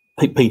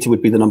 Peter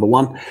would be the number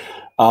one.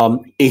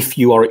 If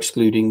you are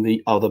excluding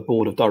the other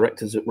board of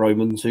directors at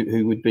Romans,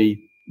 who would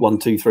be 1,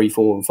 2, 3,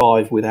 4, and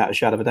 5, without a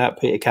shadow of a doubt,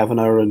 Peter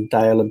Kavanagh and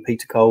Dale and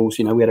Peter Coles.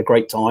 We had a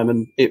great time,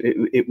 and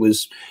it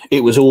was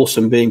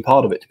awesome being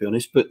part of it, to be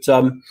honest. But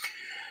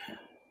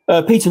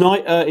Peter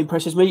Knight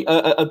impresses me.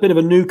 A bit of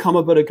a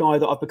newcomer, but a guy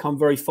that I've become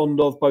very fond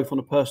of, both on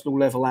a personal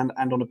level and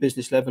on a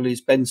business level,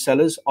 is Ben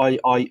Sellers.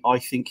 I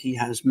think he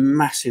has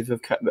massive,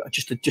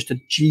 just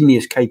a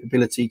genius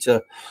capability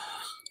to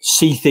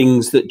see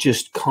things that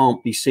just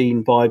can't be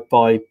seen by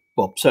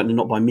well, certainly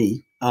not by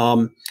me.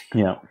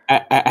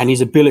 And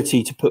his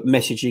ability to put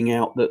messaging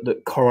out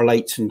that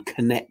correlates and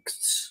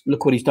connects.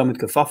 Look what he's done with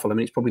Kerfuffle. I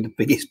mean, it's probably the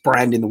biggest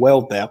brand in the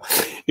world now.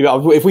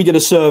 If we did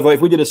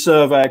a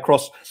survey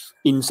across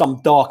in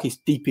some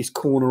darkest, deepest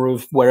corner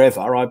of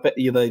wherever, I bet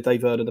you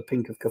they've heard of the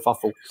pink of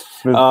Kerfuffle.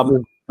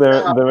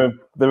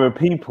 There are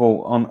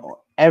people on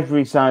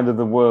every side of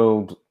the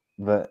world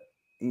that,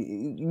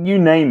 you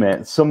name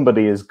it,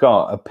 somebody has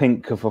got a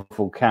pink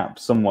Kerfuffle cap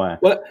somewhere.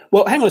 Well,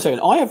 hang on a second.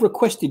 I have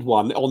requested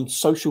one on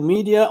social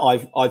media.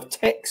 I've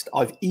texted,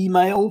 I've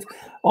emailed,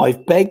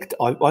 I've begged.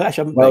 I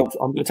actually haven't begged.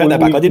 I'm going to take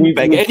that back. I didn't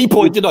beg. At any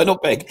point did I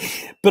not beg.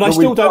 But I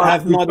still don't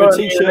have neither a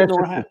T-shirt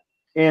nor a hat.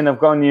 Iain, I've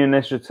got a new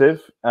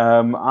initiative.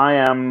 I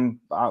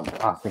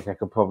think I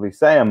could probably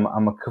say I'm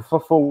a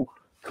Kerfuffle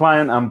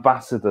client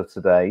ambassador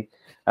today,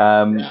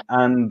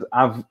 and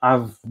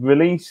I've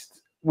released.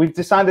 We've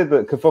decided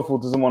that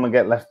Kerfuffle doesn't want to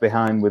get left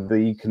behind with the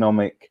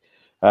economic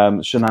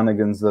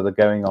shenanigans that are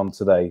going on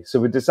today. So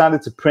we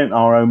decided to print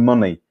our own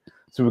money.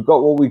 So we've got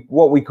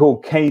what we call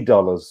K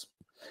dollars.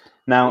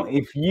 Now,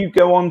 if you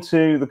go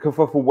onto the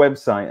Kerfuffle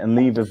website and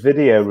leave a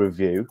video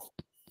review,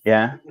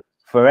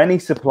 for any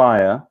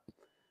supplier,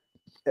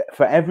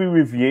 for every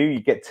review,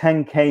 you get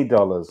 10 K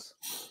dollars.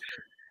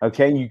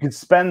 Okay, you could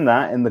spend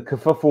that in the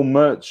Kerfuffle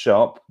merch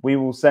shop. We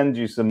will send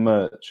you some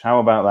merch. How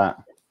about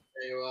that?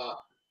 There you are.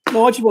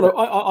 No, I just want to.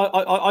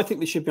 I think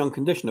this should be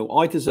unconditional.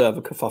 I deserve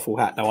a Kerfuffle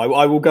hat. Now,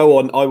 I will go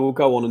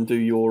on and do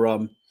your. I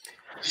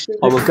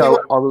will go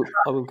on.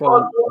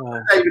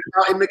 David,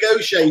 about him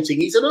negotiating.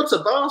 He's an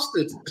utter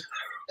bastard.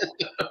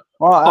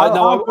 Well,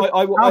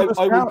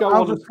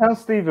 I'll just tell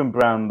Stephen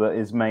Brown that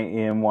his mate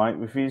Iain White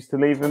refused to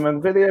leave him a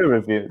video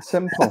review. It's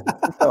simple.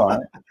 It's all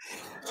right.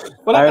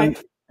 Well,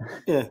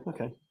 yeah,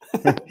 okay.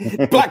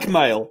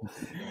 Blackmail.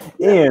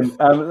 Iain,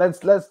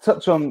 let's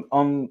touch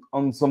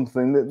on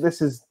something that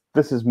this is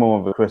this is more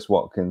of a Chris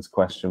Watkins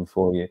question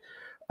for you.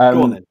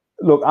 Go on then.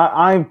 Look,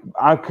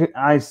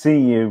 I see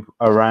you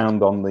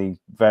around on the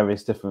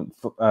various different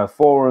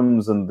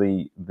forums and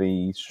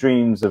the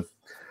streams of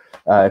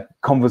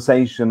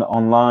conversation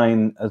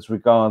online as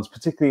regards,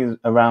 particularly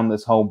around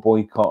this whole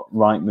boycott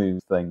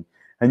Rightmove thing.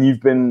 And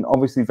you've been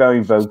obviously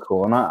very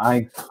vocal, and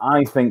I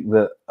think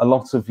that a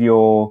lot of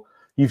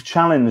you've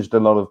challenged a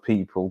lot of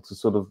people to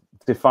sort of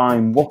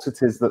define what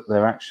it is that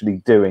they're actually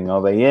doing.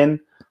 Are they in?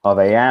 Are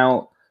they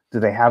out? Do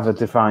they have a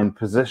defined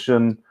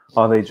position?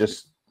 Are they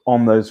just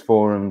on those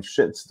forums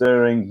shit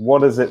stirring?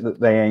 What is it that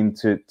they aim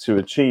to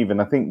achieve?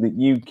 And I think that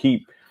you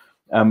keep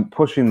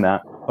pushing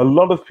that. A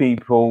lot of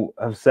people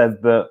have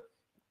said that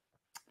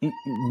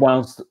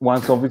whilst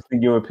obviously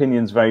your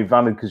opinion's very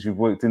valid because you've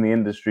worked in the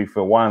industry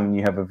for a while and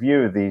you have a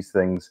view of these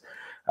things,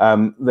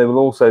 they will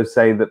also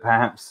say that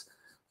perhaps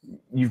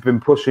you've been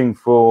pushing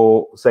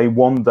for, say,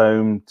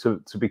 Onedome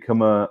to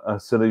become a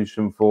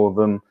solution for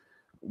them.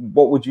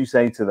 What would you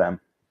say to them?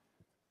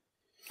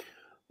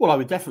 Well, I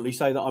would definitely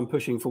say that I'm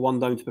pushing for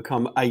Onedome to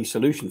become a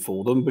solution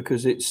for them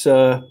because it's.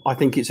 I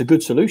think it's a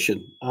good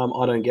solution.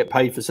 I don't get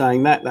paid for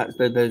saying that.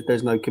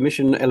 There's no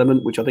commission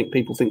element, which I think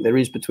people think there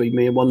is between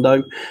me and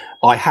Onedome.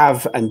 I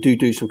have and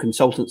do some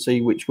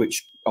consultancy,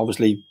 which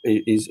obviously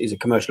is a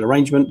commercial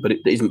arrangement, but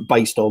it isn't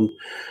based on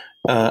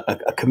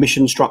a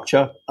commission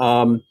structure.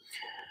 But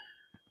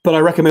I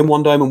recommend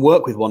Onedome and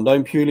work with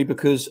Onedome purely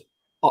because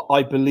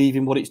I believe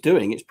in what it's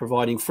doing. It's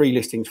providing free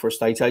listings for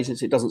estate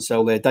agents. It doesn't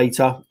sell their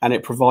data, and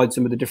it provides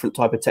them with a different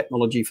type of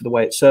technology for the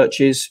way it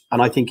searches.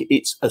 And I think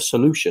it's a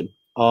solution.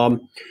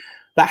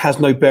 That has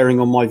no bearing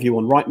on my view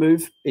on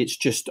Rightmove. It's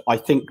just I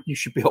think you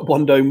should be on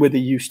Onedome whether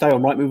you stay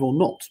on Rightmove or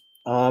not.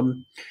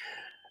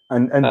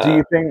 And do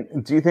you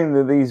think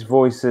that these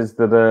voices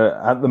that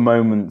are at the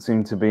moment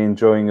seem to be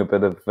enjoying a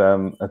bit of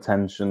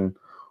attention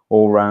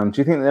all round, do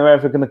you think they're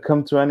ever going to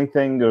come to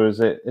anything, or is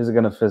it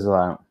going to fizzle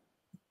out?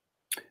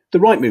 The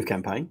Rightmove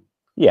campaign,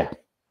 yeah.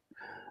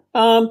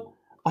 I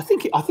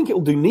think it will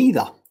do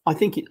neither. I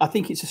think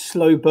it's a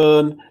slow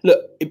burn. Look,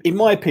 in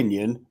my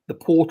opinion, the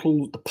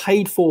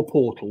paid for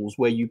portals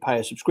where you pay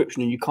a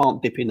subscription and you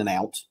can't dip in and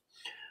out,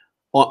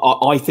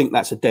 I think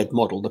that's a dead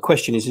model. The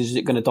question is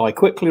it going to die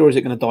quickly or is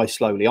it going to die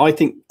slowly? I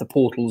think the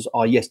portals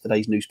are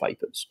yesterday's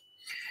newspapers.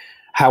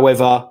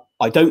 However,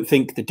 I don't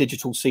think the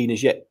digital scene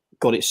has yet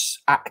got its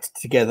act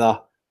together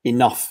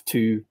enough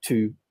to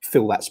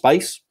fill that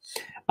space.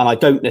 And I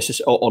don't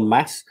necessarily en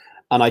masse,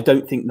 and I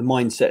don't think the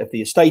mindset of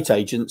the estate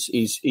agents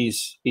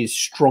is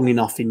strong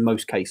enough in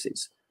most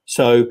cases.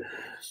 So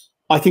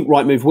I think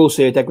Rightmove will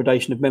see a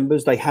degradation of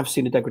members. They have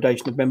seen a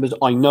degradation of members.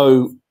 I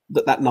know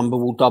that number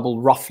will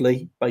double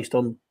roughly based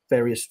on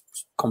various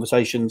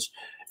conversations.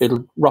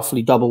 It'll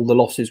roughly double. The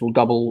losses will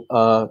double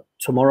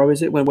tomorrow.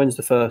 Is it? When's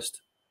the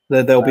first?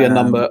 There'll be a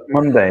number.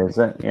 Monday, is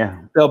it? Yeah.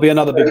 There'll be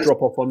another big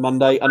drop off on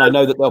Monday, and I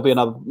know that there'll be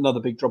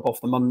another big drop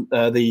off the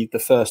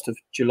 1st of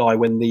July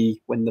when the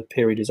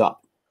period is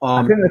up.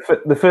 I think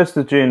the 1st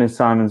of June is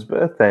Simon's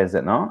birthday, is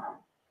it not?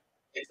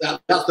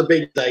 That's the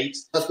big date.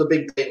 That's the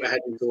big date we're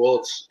heading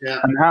towards.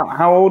 Yeah. And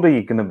how old are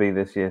you going to be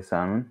this year,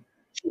 Simon?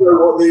 You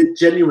know what?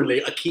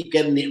 Genuinely, I keep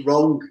getting it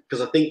wrong because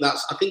I think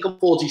I'm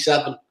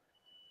 47.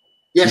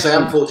 Yes, I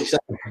am 47.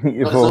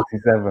 You're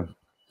 47.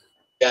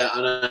 Yeah,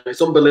 I know.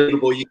 It's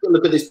unbelievable. You can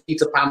look at this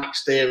Peter Pan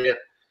exterior.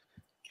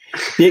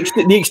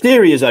 The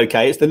exterior is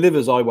okay. It's the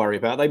livers I worry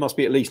about. They must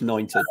be at least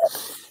 90.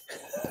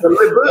 The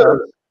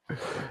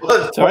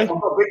livers? Sorry?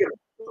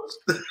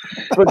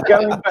 But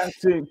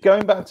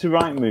going back to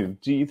Rightmove,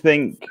 do you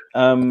think,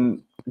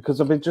 because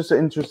I've been just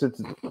interested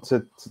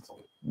to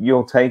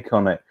your take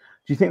on it,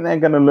 do you think they're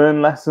going to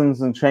learn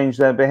lessons and change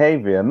their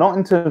behavior? Not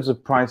in terms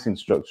of pricing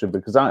structure,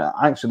 because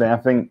I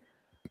think,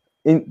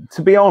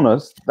 to be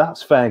honest,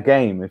 that's fair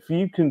game. If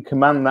you can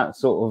command that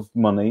sort of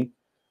money,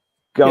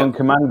 go and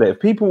command it. If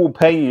people will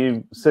pay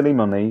you silly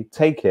money,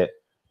 take it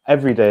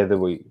every day of the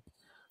week.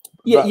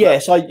 I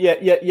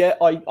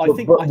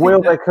think. But will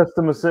their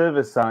customer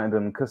service side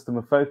and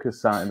customer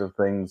focus side of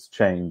things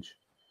change?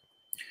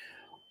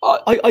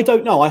 I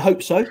don't know. I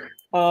hope so.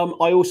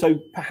 I also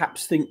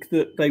perhaps think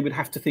that they would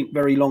have to think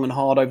very long and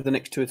hard over the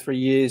next 2 or 3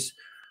 years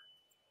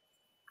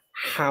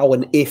how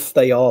and if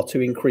they are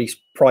to increase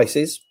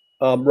prices.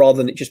 Rather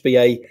than it just be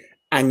a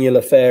annual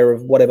affair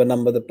of whatever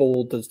number the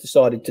board has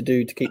decided to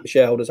do to keep the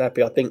shareholders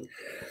happy. I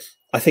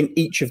think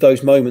each of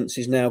those moments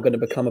is now going to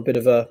become a bit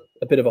of a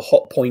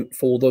hot point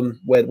for them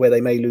where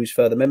they may lose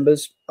further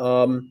members.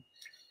 I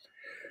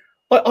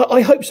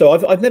hope so.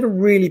 I've never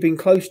really been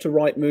close to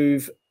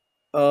Rightmove.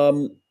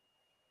 I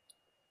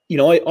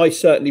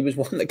certainly was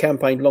one that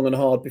campaigned long and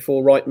hard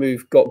before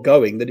Rightmove got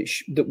going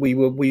that we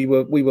were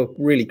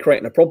really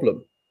creating a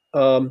problem.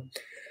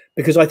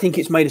 Because I think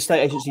it's made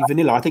estate agency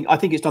vanilla. I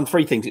think it's done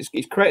 3 things.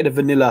 It's created a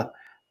vanilla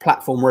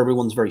platform where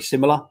everyone's very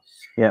similar.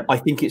 Yeah, I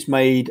think it's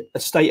made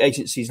estate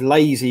agencies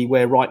lazy,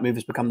 where Rightmove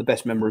has become the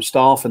best member of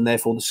staff, and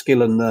therefore the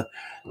skill and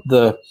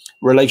the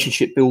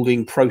relationship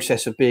building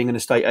process of being an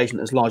estate agent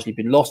has largely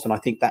been lost. And I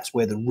think that's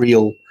where the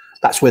real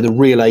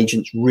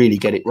agents really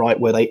get it right,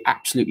 where they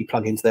absolutely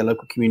plug into their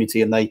local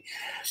community and they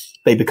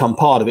become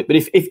part of it. But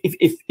if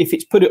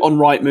it's put it on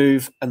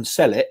Rightmove and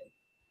sell it,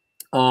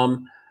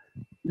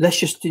 let's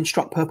just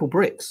instruct purple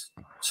bricks,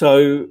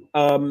 so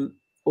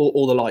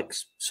or the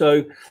likes.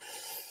 So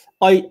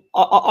I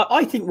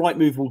think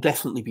Rightmove will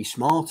definitely be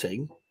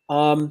smarting,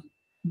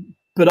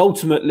 but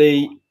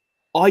ultimately,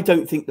 I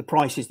don't think the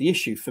price is the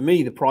issue. For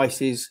me, the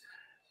price is,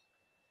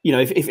 you know,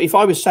 if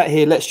I was sat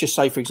here, let's just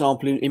say, for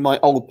example, in my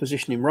old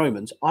position in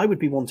Romans, I would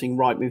be wanting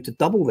Rightmove to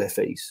double their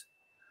fees.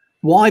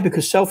 Why?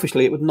 Because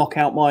selfishly, it would knock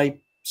out my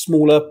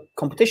smaller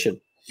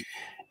competition.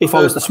 If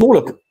I was the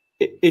smaller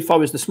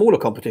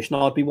competition,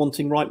 I'd be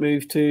wanting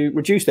Rightmove to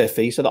reduce their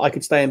fees so that I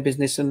could stay in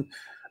business and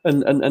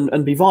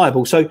be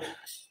viable. So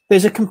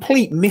there's a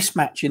complete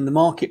mismatch in the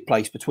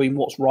marketplace between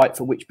what's right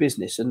for which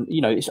business. And, you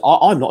know,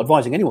 I'm not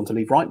advising anyone to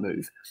leave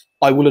Rightmove.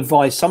 I will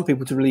advise some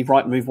people to leave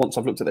Rightmove once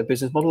I've looked at their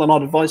business model, and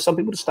I'd advise some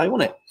people to stay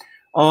on it.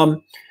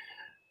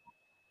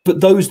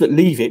 But those that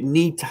leave it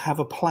need to have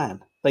a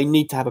plan. They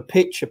need to have a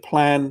pitch, a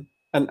plan,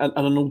 and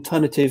an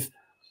alternative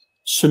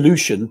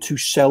solution to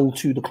sell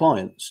to the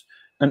clients.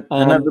 And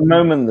at the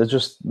moment,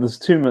 there's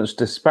too much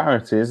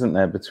disparity, isn't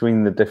there,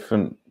 between the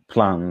different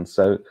plans?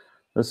 So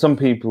there's some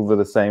people that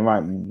are saying,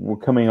 right, we're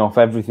coming off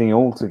everything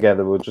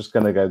altogether. We're just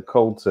going to go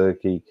cold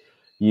turkey,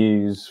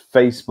 use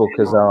Facebook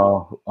as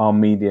our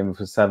medium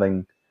for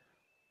selling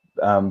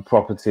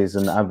properties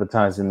and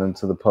advertising them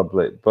to the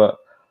public. But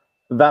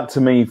that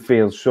to me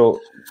feels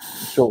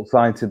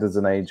short-sighted as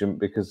an agent,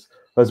 because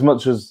as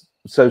much as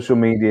social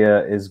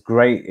media is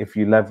great if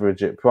you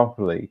leverage it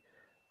properly,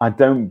 I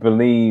don't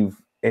believe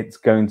it's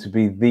going to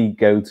be the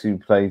go-to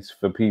place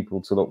for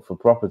people to look for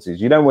properties.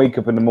 You don't wake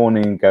up in the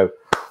morning and go,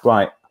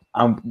 right,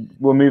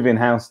 we're moving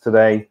house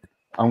today,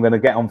 I'm going to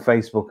get on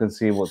Facebook and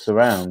see what's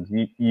around.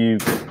 You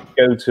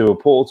go to a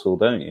portal,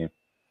 don't you?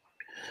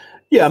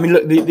 Yeah, I mean,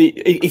 look,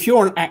 if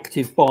you're an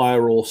active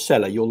buyer or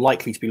seller, you're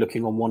likely to be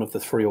looking on one of the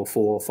 3 or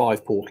 4 or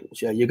 5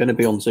 portals. Yeah, you're going to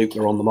be on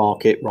Zoopla, On the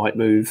Market,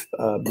 Rightmove,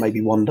 maybe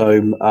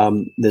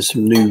Onedome. There's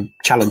some new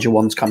challenger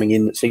ones coming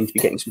in that seem to be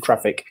getting some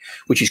traffic,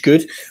 which is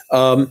good.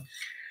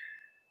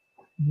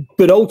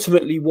 But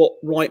ultimately, what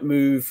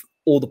Rightmove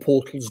or the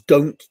portals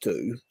don't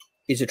do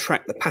is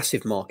attract the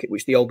passive market,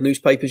 which the old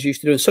newspapers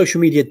used to do. And social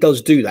media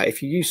does do that.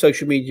 If you use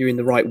social media in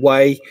the right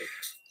way,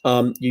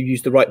 you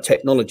use the right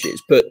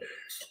technologies. But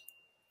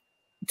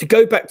to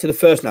go back to the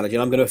first analogy,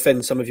 and I'm going to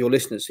offend some of your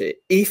listeners here,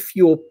 if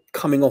you're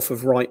coming off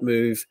of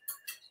Rightmove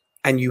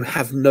and you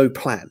have no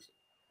plan,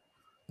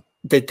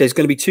 there's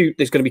going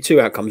to be two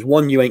outcomes.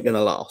 One, you ain't going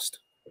to last.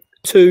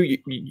 2,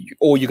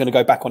 or you're going to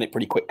go back on it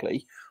pretty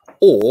quickly.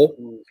 Or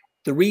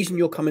the reason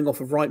you're coming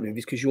off of Rightmove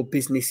is because your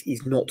business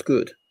is not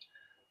good.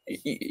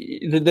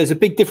 There's a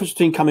big difference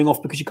between coming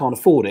off because you can't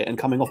afford it and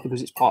coming off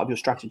because it's part of your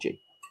strategy.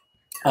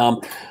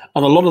 And a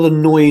lot of the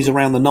noise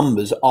around the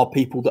numbers are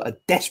people that are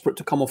desperate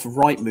to come off of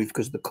Rightmove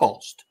because of the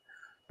cost,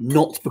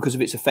 not because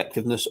of its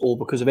effectiveness or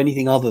because of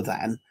anything other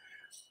than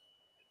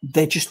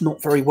they're just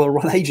not very well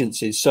run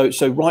agencies. So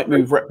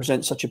Rightmove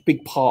represents such a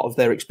big part of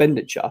their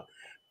expenditure,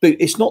 but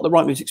it's not that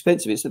Rightmove's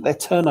expensive; it's that their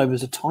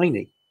turnovers are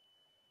tiny.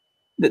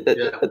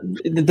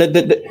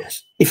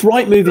 If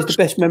Rightmove is the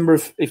best member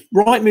of, if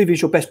Rightmove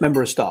is your best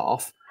member of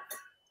staff,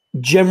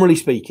 generally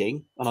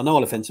speaking, and I know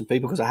I'll offend some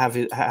people because I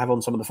have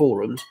on some of the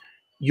forums,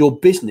 your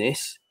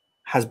business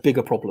has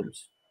bigger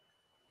problems.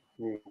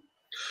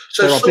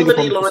 So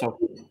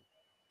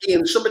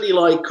somebody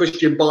like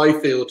Christian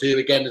Byfield, who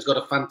again has got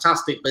a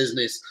fantastic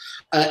business,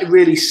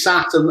 really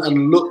sat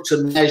and looked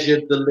and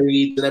measured the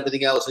leads and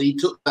everything else, and he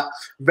took that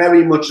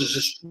very much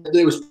as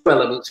there was 2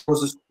 elements. It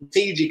was a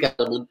strategic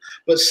element,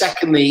 but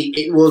secondly,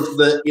 it was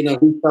that, you know,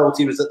 he felt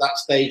he was at that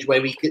stage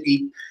where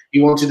he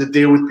wanted to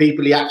deal with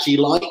people he actually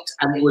liked,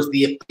 and it was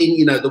the opinion,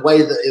 you know, the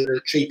way that it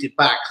was treated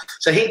back.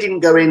 So he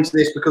didn't go into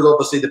this because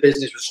obviously the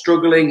business was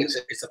struggling.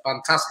 It's a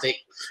fantastic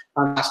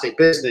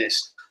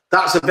business.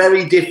 That's a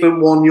very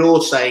different one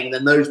you're saying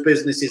than those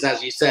businesses,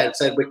 as you said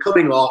we're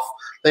coming off.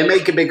 They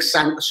make a big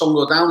song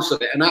or dance of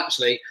it, and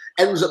actually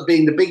ends up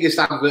being the biggest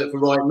advert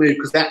for Rightmove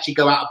because they actually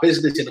go out of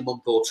business in a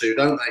month or 2,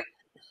 don't they?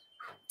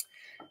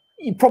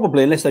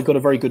 Probably, unless they've got a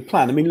very good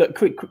plan. I mean, look,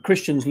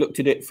 Christian's looked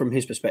at it from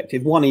his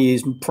perspective. One, he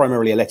is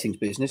primarily a lettings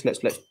business. Let's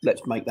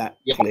make that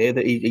clear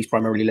that he's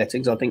primarily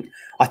lettings. I think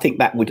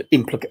that would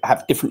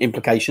have different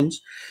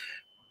implications.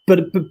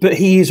 But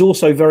he is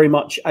also very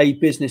much a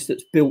business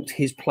that's built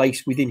his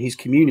place within his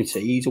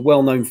community. He's a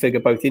well-known figure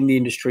both in the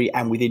industry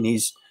and within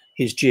his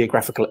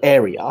geographical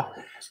area.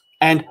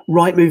 And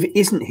Rightmove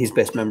isn't his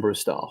best member of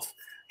staff.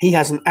 He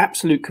has an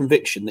absolute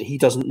conviction that he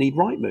doesn't need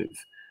Rightmove.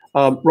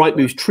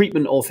 Rightmove's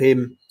treatment of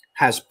him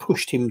has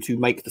pushed him to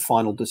make the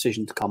final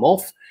decision to come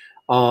off.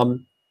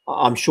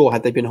 I'm sure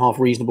had they been half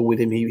reasonable with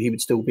him, he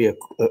would still be a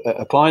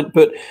client.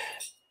 But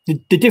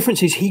the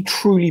difference is he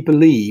truly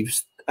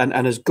believes,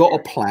 and has got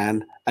a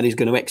plan and is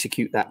going to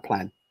execute that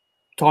plan.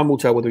 Time will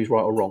tell whether he's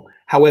right or wrong.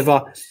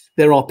 However,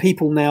 there are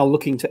people now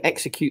looking to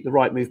execute the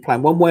Rightmove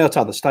plan one way or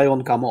t'other, stay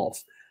on, come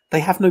off. They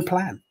have no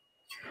plan.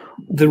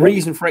 The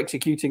reason for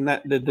executing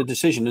that the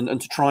decision and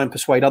to try and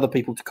persuade other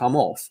people to come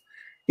off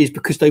is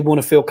because they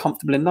want to feel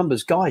comfortable in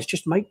numbers. Guys,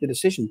 just make the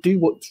decision. Do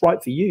what's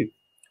right for you.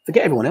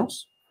 Forget everyone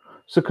else.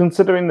 So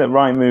considering that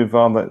Rightmove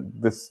are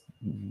this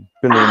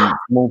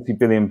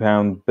multi-billion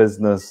pound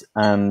business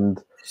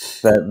and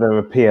they're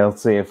a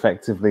PLC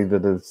effectively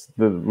that is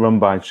run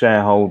by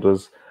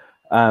shareholders,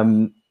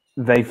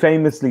 they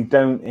famously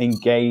don't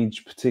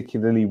engage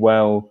particularly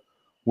well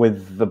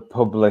with the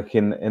public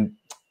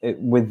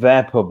with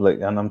their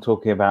public, and I'm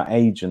talking about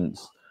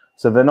agents.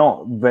 So they're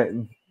not.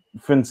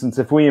 For instance,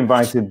 if we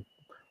invited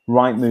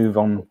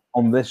Rightmove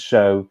on this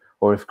show,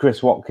 or if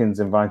Chris Watkins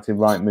invited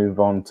Rightmove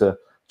on to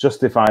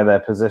justify their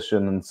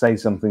position and say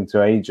something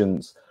to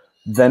agents,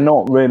 they're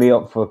not really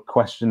up for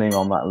questioning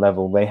on that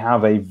level. They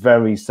have a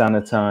very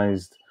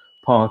sanitized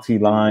party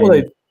line.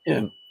 Well,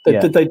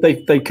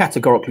 they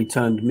categorically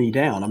turned me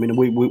down. I mean,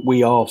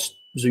 we asked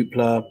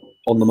Zoopla,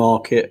 On the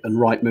Market, and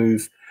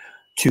Rightmove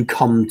to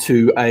come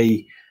to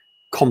a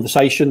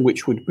conversation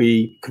which would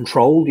be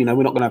controlled. You know,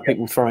 we're not going to have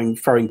people throwing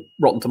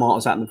rotten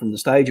tomatoes at them from the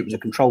stage. It was a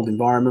controlled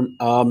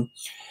environment.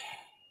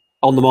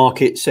 On the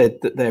Market said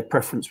that their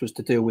preference was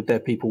to deal with their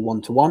people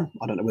one-to-one.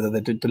 I don't know whether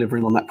they're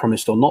delivering on that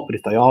promise or not, but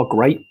if they are,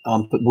 great,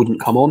 but wouldn't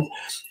come on.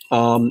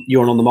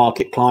 You're an On the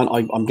Market client.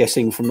 I'm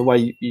guessing from the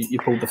way you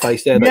pulled the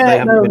face there that they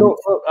haven't been...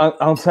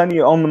 I'll tell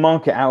you, On the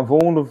Market, out of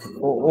all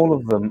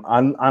of them,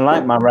 I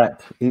like my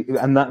rep,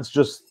 and that's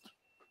just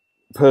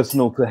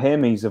personal to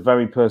him. He's a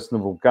very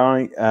personable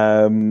guy,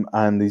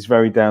 and he's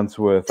very down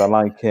to earth. I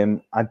like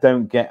him. I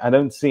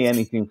don't see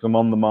anything from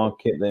On the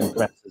Market that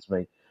impresses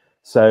me.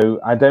 So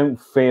I don't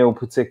feel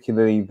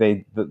particularly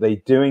that they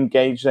do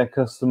engage their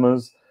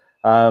customers.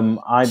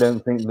 I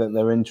don't think that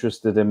they're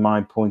interested in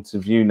my point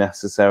of view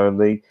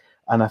necessarily.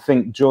 And I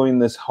think during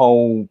this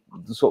whole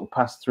sort of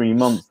past 3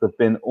 months, they've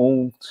been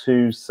all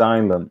too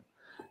silent.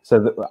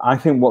 So I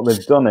think what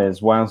they've done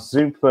is, whilst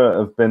Zoopla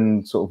have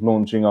been sort of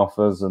launching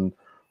offers and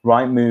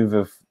Rightmove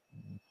have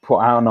put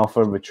out an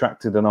offer,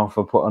 retracted an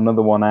offer, put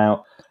another one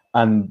out,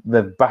 and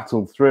they've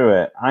battled through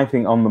it, I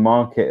think On the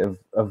Market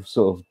have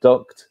sort of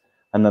ducked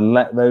and then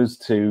let those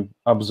two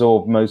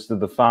absorb most of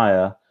the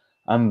fire.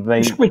 And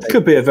which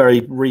could be a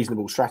very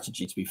reasonable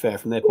strategy, to be fair,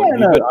 from their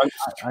point of view.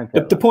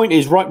 But the point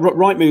is,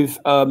 Rightmove,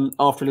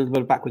 after a little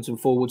bit of backwards and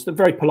forwards, they're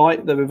very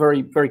polite. They were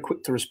very, very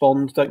quick to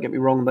respond. Don't get me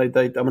wrong. I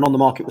mean, On the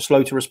Market was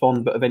slow to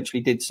respond, but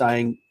eventually did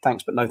saying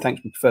thanks, but no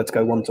thanks. We prefer to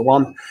go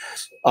one-to-one.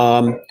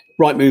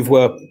 Rightmove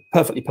were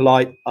perfectly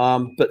polite,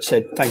 but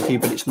said thank you,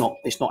 but it's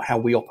not how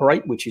we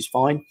operate, which is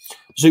fine.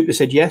 Zoopla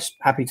said yes,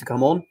 happy to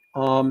come on.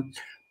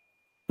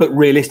 But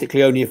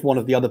realistically, only if one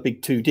of the other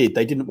big two did.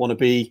 They didn't want to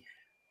be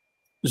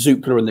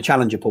Zoopla and the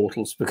challenger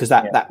portals, because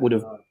that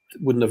wouldn't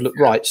have looked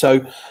right. So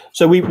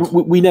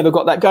we never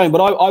got that going. But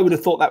I would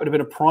have thought that would have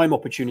been a prime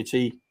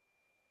opportunity.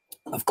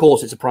 Of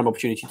course, it's a prime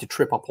opportunity to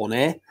trip up on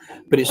air,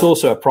 but it's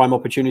also a prime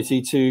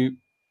opportunity to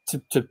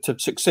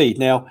succeed.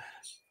 Now,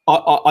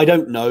 I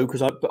don't know,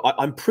 because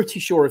I'm pretty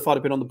sure if I'd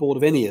have been on the board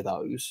of any of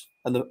those,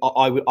 and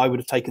I would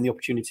have taken the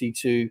opportunity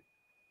to.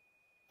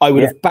 I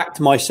would have backed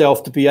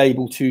myself to be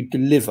able to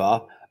deliver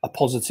a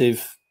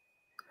positive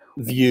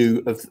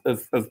view of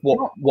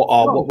what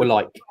we're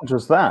like. Not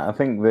just that, I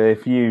think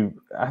that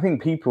I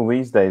think people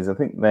these days,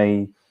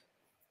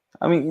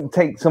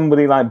 take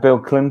somebody like Bill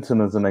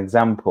Clinton as an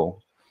example.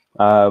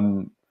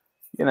 There's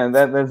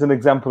an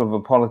example of a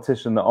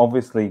politician that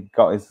obviously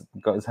got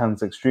his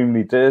hands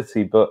extremely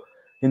dirty, but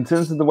in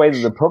terms of the way that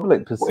the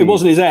public perceive it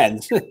wasn't his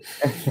hands.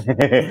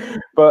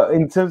 But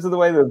in terms of the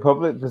way that the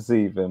public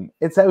perceive him,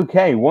 it's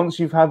okay. Once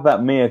you've had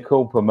that mea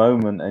culpa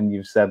moment and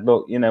you've said,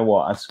 look, you know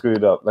what, I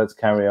screwed up, let's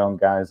carry on,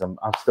 guys, I've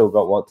still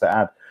got what to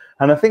add.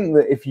 And I think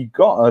that if you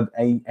got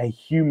a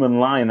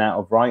human line out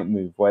of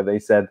Rightmove where they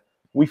said,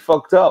 we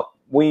fucked up,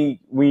 we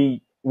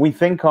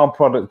think our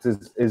product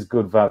is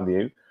good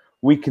value,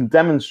 we can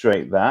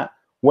demonstrate that.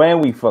 Where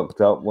we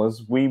fucked up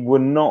was we were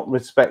not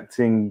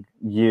respecting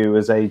you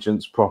as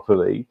agents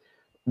properly.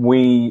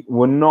 We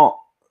weren't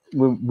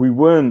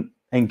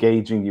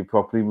engaging you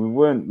properly. We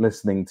weren't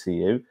listening to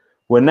you.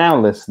 We're now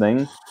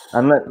listening,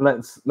 and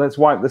let's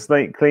wipe the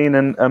slate clean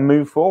and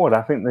move forward.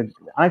 I think they'd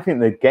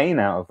gain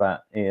out of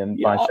that, Iain.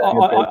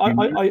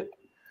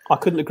 I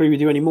couldn't agree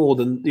with you any more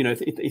than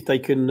if they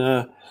can.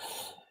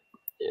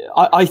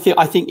 I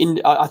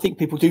think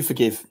people do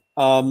forgive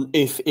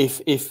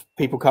if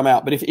people come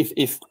out, but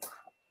if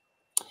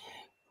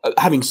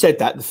having said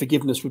that, the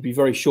forgiveness would be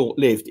very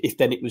short-lived if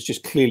then it was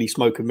just clearly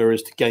smoke and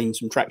mirrors to gain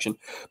some traction.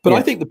 But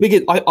I think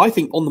I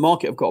think On the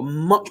Market have got a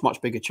much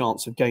bigger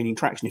chance of gaining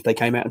traction if they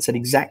came out and said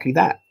exactly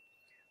that.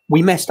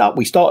 We messed up.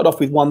 We started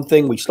off with one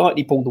thing. We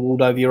slightly pulled the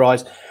wool over your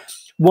eyes.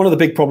 One of the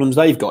big problems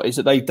they've got is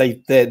that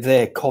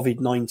their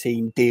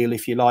COVID-19 deal,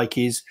 if you like,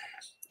 is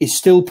is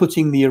still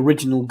putting the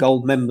original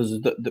gold members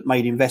that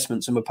made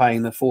investments and were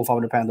paying the £400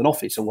 or £500 an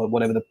office or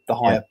whatever the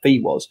higher fee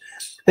was.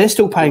 They're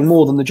still paying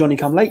more than the Johnny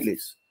Come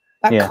Latelys.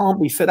 That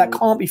can't be fair. That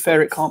can't be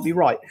fair. It can't be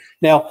right.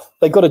 Now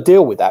they've got to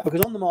deal with that,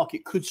 because On the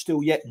Market could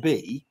still yet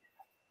be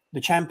the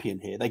champion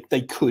here.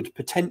 They could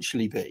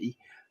potentially be,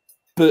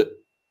 but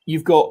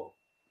you've got,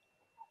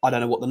 I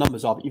don't know what the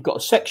numbers are, but you've got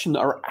a section that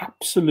are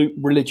absolute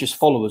religious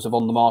followers of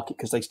On the Market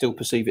because they still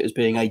perceive it as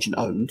being agent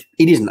owned.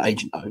 It isn't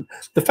agent owned.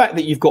 The fact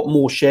that you've got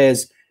more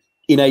shares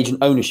in agent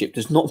ownership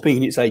does not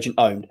mean it's agent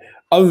owned.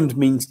 Owned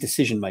means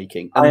decision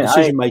making. And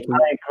I agree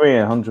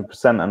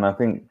 100%, and I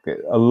think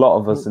a lot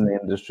of us in the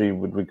industry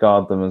would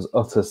regard them as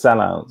utter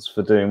sellouts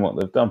for doing what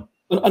they've done.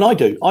 And I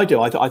do. I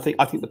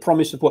think the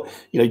promise of what,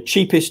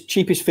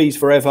 cheapest fees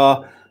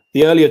forever,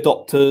 the early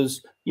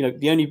adopters.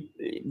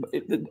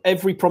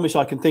 Every promise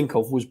I can think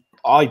of was,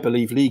 I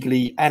believe,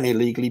 legally and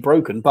illegally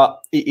broken. But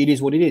it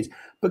is what it is.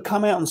 But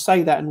come out and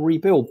say that and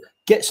rebuild.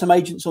 Get some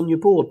agents on your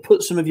board.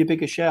 Put some of your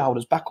bigger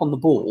shareholders back on the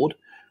board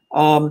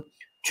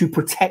to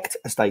protect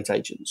estate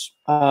agents.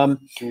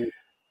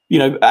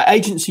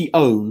 Agency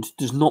owned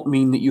does not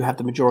mean that you have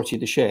the majority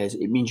of the shares.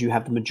 It means you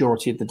have the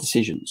majority of the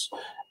decisions.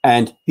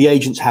 And the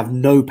agents have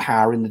no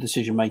power in the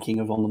decision making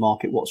of On the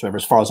Market whatsoever,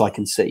 as far as I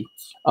can see.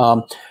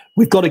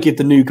 We've got to give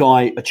the new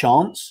guy a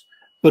chance.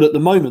 But at the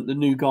moment, the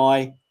new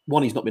guy,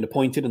 one, he's not been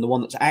appointed, and the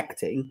one that's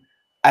acting,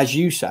 as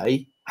you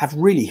say, have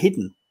really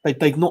hidden.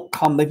 They've not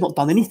come. They've not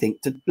done anything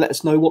to let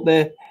us know what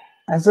they're.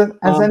 Has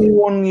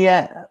anyone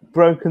yet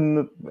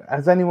broken?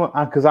 Has anyone?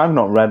 Because I've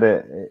not read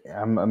it.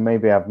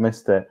 Maybe I've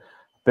missed it.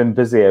 Been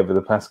busy over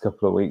the past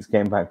couple of weeks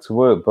getting back to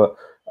work. But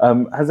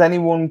has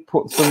anyone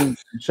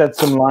shed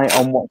some light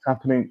on what's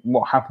happening?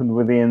 What happened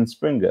with Ian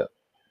Springer?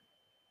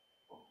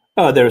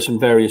 There are some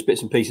various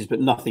bits and pieces,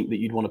 but nothing that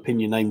you'd want to pin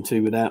your name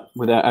to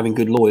without having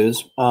good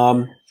lawyers.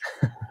 But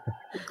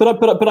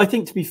I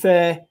think, to be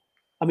fair,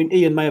 I mean,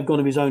 Ian may have gone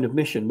of his own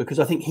admission, because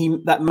I think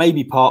that may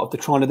be part of the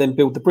trying to then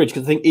build the bridge,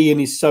 because I think Ian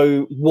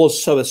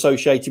was so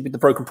associated with the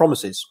broken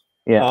promises.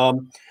 Yeah.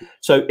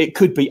 So it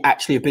could be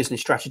actually a business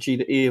strategy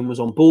that Ian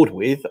was on board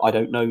with. I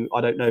don't know.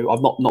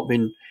 I've not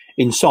been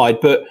inside,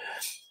 but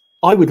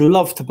I would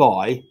love to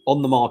buy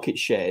On the Market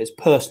shares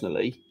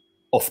personally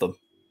off them.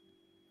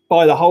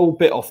 Buy the whole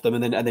bit off them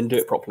and then do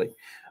it properly.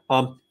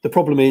 The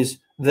problem is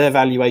their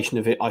valuation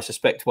of it, I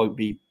suspect, won't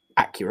be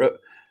accurate.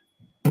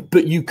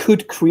 But you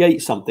could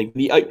create something.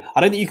 I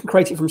don't think you can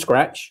create it from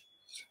scratch,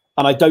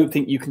 and I don't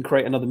think you can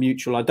create another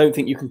mutual. I don't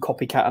think you can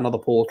copycat another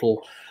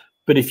portal.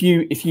 But if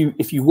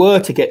you were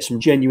to get some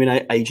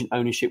genuine agent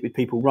ownership with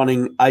people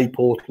running a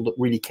portal that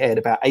really cared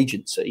about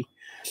agency,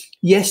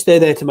 yes, they're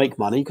there to make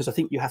money, because I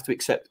think you have to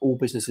accept all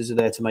businesses are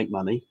there to make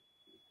money.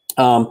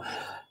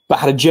 But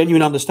had a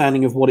genuine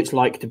understanding of what it's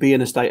like to be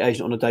an estate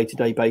agent on a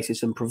day-to-day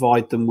basis and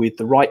provide them with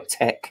the right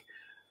tech.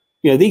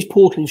 These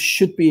portals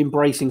should be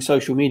embracing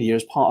social media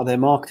as part of their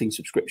marketing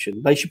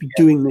subscription. They should be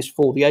doing this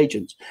for the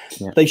agents.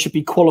 Yeah. They should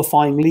be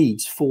qualifying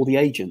leads for the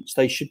agents.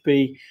 They should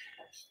be,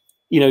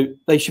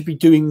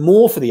 doing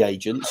more for the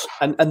agents,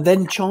 and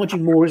then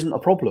charging more isn't a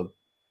problem.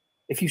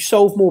 If you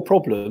solve more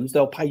problems,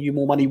 they'll pay you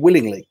more money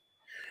willingly.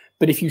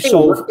 But if you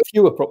solve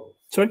fewer problems,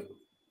 sorry?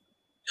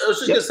 I was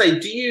just going to say,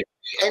 do you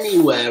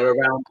anywhere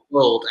around the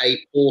world a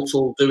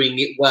portal doing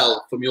it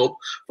well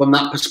from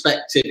that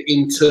perspective,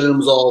 in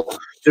terms of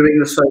doing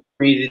the social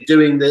media,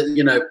 doing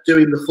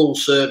the full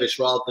service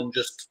rather than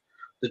just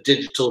the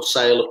digital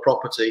sale of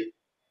property?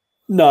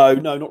 No,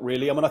 not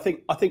really. I mean,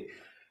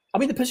 I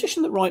mean the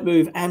position that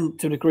Rightmove, and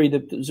to a degree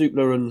that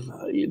Zoopla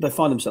and they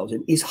find themselves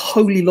in, is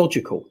wholly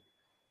logical.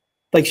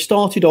 They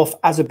started off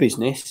as a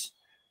business.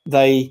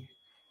 They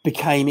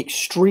became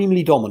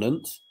extremely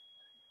dominant.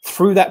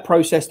 Through that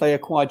process, they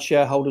acquired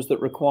shareholders that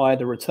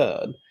required a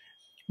return.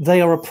 They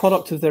are a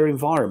product of their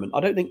environment. I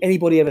don't think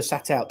anybody ever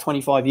sat out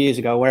 25 years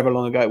ago, or however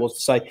long ago it was,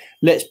 to say,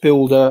 let's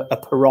build a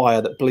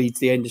pariah that bleeds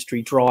the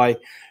industry dry,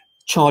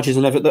 charges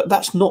and everything.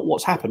 That's not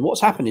what's happened.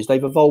 What's happened is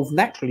they've evolved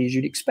naturally, as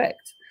you'd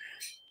expect.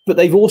 But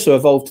they've also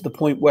evolved to the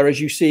point where,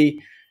 as you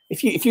see,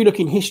 if you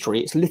look in history,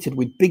 it's littered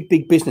with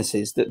big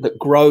businesses that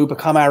grow,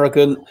 become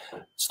arrogant,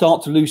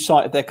 start to lose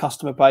sight of their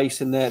customer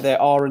base and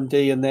their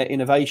R&D and their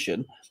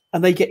innovation,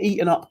 and they get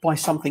eaten up by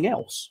something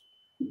else.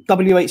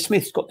 WH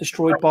Smith's got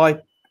destroyed by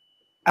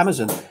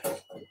Amazon.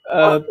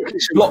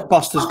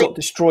 Blockbusters got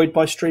destroyed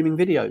by streaming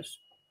videos.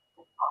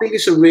 I think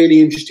it's a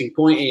really interesting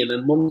point, Ian.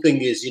 And one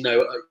thing is,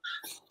 I've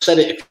said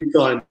it a few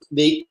times,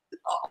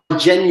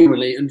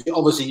 genuinely, and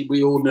obviously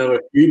we all know a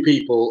few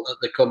people at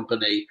the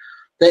company,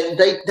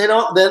 they're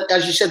not,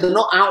 as you said, they're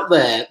not out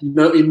there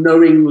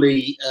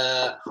knowingly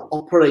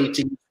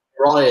operating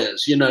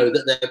pariahs,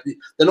 that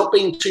they're not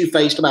being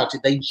two-faced about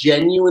it. They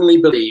genuinely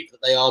believe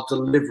that they are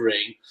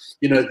delivering,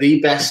 the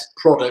best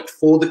product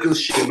for the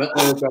consumer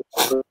and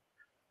the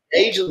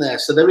agent there.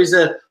 So there's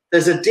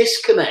a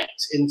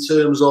disconnect in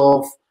terms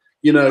of,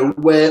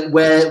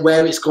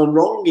 where it's gone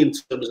wrong in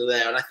terms of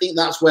there. And I think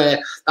that's where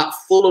that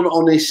full and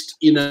honest,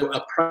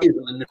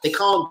 appraisal, and if they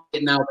can't do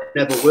it now,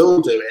 they never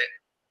will do it.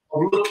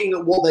 looking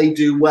at what they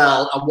do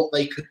well and what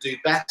they could do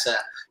better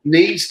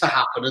needs to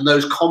happen, and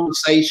those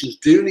conversations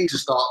do need to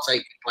start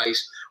taking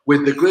place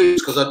with the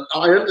groups, because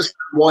I understand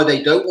why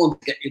they don't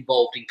want to get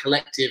involved in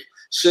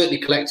certainly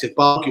collective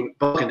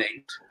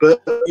bargaining,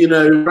 but you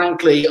know,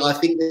 frankly, I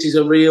think this is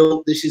a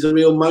real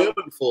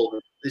moment for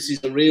them. This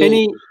is a real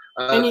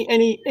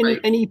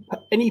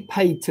any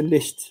paid to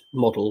list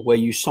model where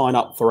you sign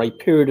up for a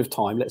period of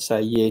time, let's say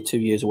a year, 2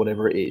 years, or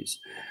whatever it is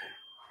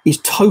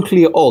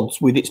totally at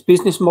odds with its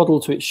business model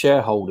to its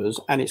shareholders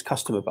and its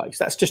customer base.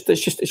 It's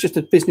just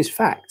a business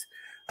fact.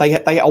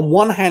 They on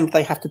one hand,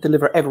 they have to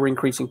deliver ever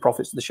increasing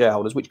profits to the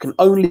shareholders, which can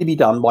only be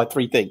done by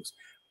three things: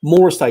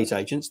 more estate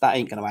agents, that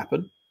ain't going to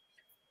happen;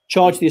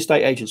 charge the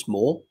estate agents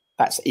more,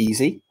 that's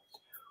easy;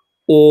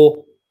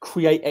 or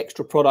create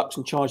extra products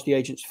and charge the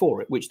agents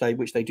for it, which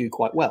they do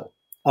quite well.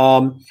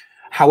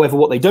 However,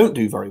 what they don't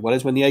do very well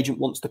is when the agent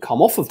wants to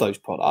come off of those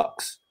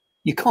products,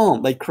 you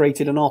can't. They've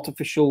created an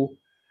artificial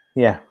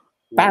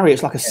barrier.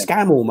 It's like a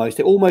scam almost.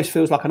 It almost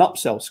feels like an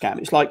upsell scam.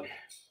 It's like,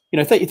 you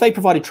know, if they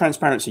provided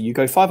transparency, you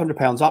go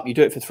 £500 up, you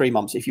do it for 3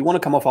 months. If you want to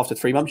come off after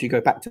 3 months, you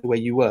go back to where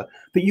you were.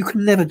 But you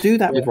can never do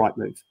that with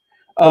Rightmove.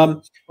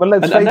 Well,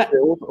 let's face it.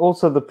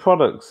 Also, the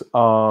products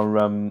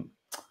are.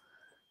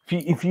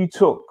 If you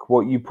took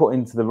what you put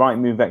into the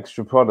Rightmove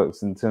extra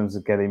products in terms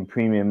of getting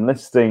premium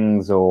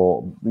listings,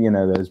 or you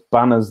know, those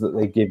banners that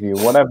they give you,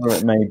 whatever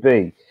it may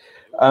be,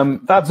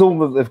 that's all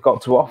that they've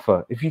got to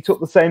offer. If you took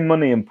the same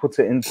money and put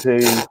it into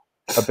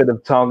a bit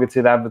of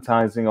targeted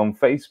advertising on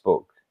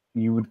Facebook,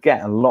 you would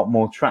get a lot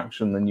more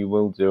traction than you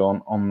will do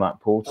on that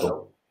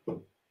portal.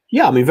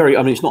 Yeah, I mean,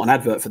 it's not an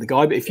advert for the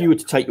guy, but if you were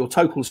to take your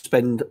total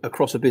spend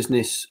across a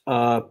business,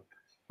 I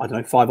don't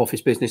know, 5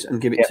 office business,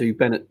 and give it to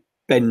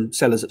Ben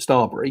Sellers at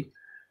Starbury,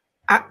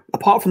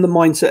 apart from the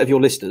mindset of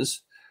your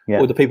listers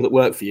or the people that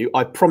work for you,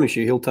 I promise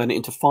you he'll turn it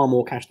into far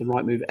more cash than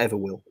Rightmove ever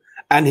will.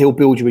 And he'll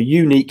build you a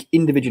unique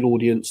individual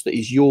audience that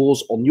is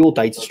yours on your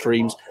data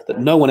streams that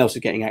no one else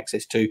is getting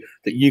access to,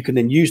 that you can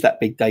then use that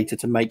big data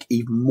to make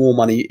even more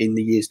money in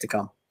the years to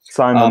come.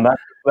 Simon,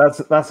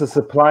 that's a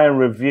supplier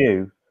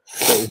review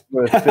that is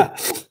worth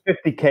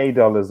 $50K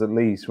at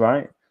least,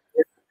 right?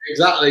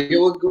 Exactly.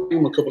 You'll give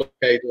him a couple of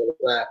K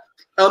there.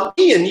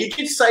 Iain, you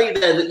did say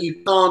there that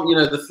you can't, you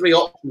know, the 3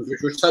 options,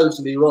 which was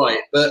totally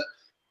right, but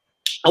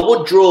I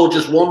would draw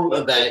just one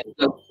there. You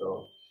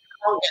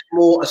can't get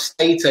more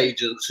estate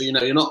agents, so you know,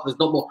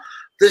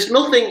 there's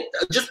nothing,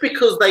 just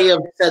because they have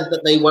said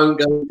that they won't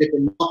go to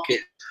different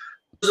markets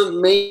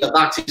doesn't mean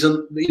that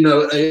isn't, you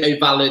know, a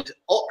valid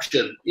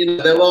option. You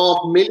know, there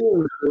are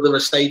millions of other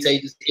estate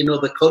agents in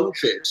other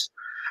countries,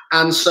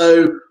 and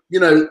so, you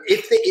know,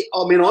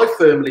 I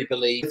firmly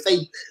believe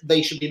if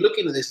they should be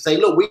looking at this and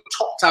say, look, we've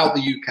topped out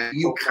the UK.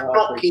 You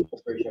cannot keep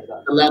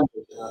the level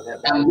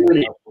and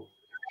really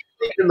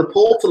in the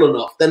portal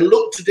enough. Then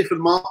look to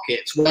different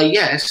markets where,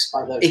 yes,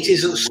 it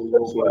isn't.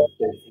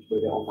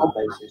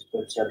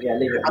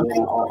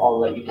 I'll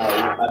let you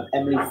know.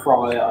 Emily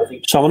Fryer, I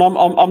think. Simon,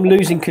 I'm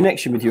losing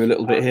connection with you a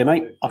little bit here,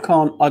 mate. I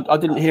can't. I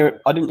didn't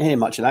hear. I didn't hear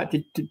much of that.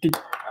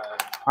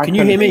 Can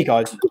you hear me,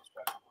 guys?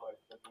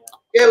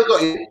 Yeah, we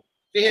got you.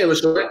 Can you hear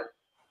us, right?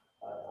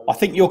 I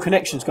think your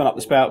connection's gone up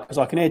the spout because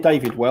I can hear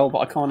David well, but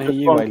I can't hear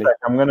you, Whaley.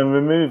 I'm going to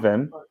remove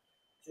him.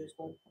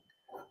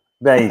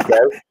 There you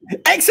go.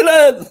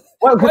 Excellent.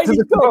 Welcome to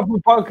the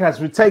Kerfuffle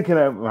podcast. We've taken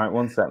over. Right,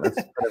 one sec. Let's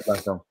put it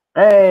back on.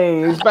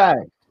 Hey, he's back.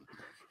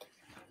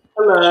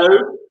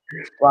 Hello.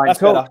 Right,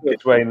 talk to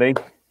us, Whaley.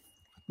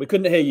 We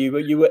couldn't hear you,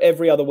 but you were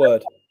every other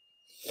word.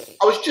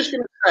 I was just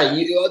going to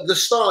say, at the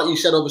start, you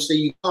said obviously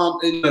you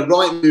can't, you know,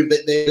 Rightmove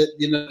that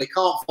they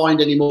can't find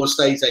any more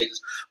estate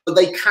agents, but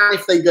they can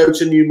if they go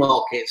to new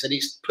markets, and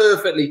it's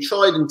perfectly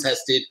tried and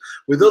tested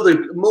with other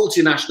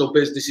multinational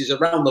businesses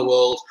around the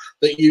world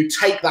that you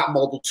take that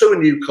model to a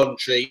new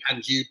country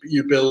and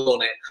you build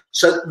on it.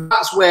 So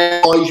that's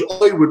where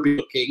I would be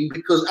looking,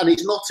 because, and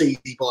it's not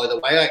easy, by the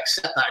way, I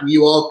accept that, and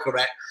you are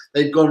correct.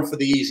 They've gone for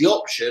the easy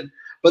option.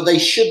 But they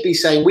should be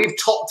saying, we've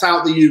topped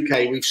out the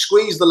UK, we've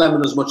squeezed the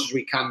lemon as much as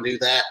we can do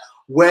there.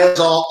 Where's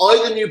our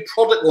either new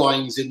product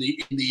lines in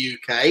the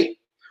UK,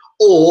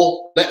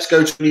 or let's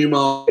go to a new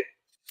market?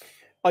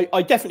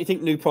 I definitely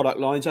think new product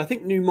lines. I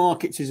think new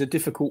markets is a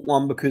difficult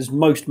one because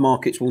most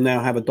markets will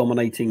now have a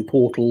dominating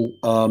portal.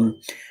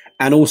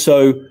 And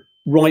also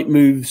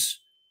Rightmove's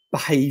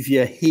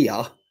behaviour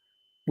here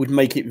would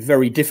make it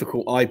very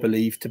difficult, I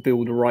believe, to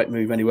build a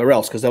Rightmove anywhere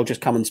else, because they'll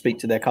just come and speak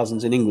to their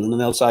cousins in England and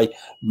they'll say,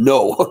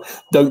 no,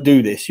 don't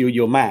do this,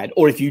 you're mad.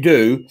 Or if you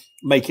do,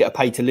 make it a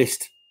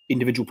pay-to-list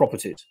individual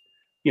properties.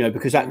 You know,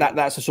 because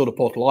that's the sort of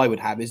portal I would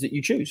have, is that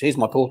you choose. Here's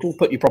my portal,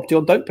 put your property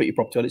on, don't put your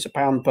property on. It's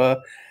 £1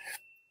 per,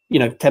 you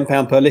know,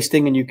 £10 per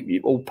listing, and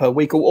or per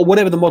week, or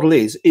whatever the model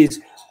is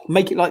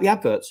make it like the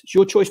adverts. It's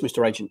your choice,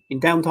 Mr. Agent.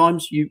 In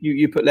downtimes,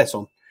 you put less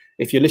on.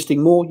 If you're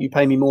listing more, you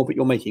pay me more, but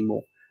you're making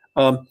more.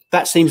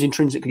 That seems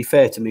intrinsically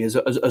fair to me as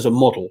a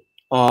model,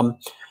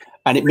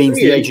 and it means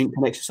the agent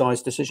can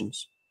exercise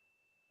decisions.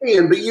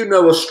 Iain, but you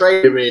know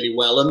Australia really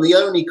well, and the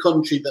only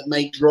country that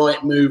makes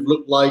Rightmove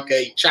look like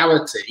a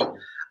charity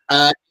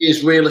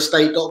is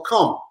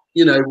realestate.com.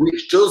 you know,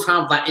 which does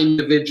have that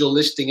individual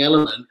listing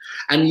element.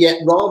 And yet,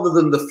 rather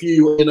than the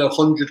few, you know,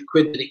 £100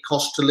 that it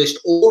costs to list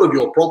all of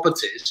your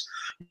properties,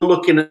 you're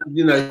looking at,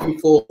 you know,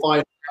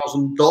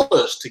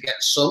 $4,000-5,000 to get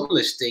some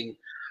listing,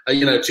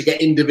 you know, to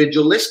get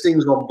individual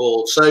listings on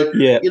board. So,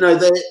 you know,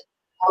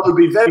 I would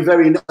be very,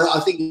 very, I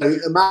think, you know,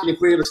 imagine if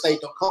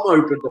realestate.com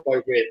opened up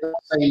over here, that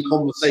same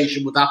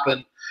conversation would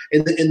happen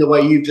in the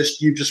way you've just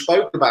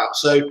spoke about.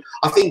 So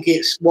I think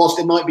it's, whilst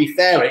it might be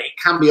fair, it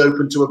can be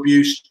open to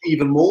abuse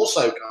even more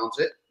so, can't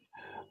it?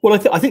 Well,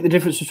 I think the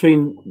difference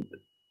between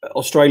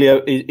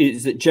Australia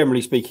is that,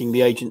 generally speaking,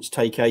 the agents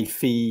take a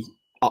fee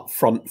up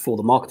front for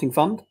the marketing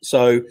fund.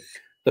 So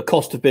the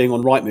cost of being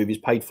on Rightmove is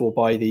paid for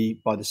by the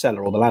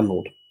seller or the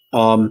landlord.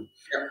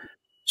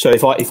 So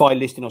if I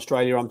list in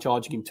Australia, I'm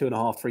charging him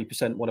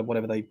 2.5%, 3%,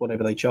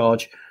 whatever they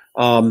charge.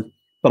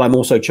 But I'm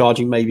also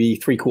charging maybe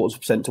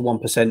 0.75% to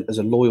 1% as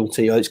a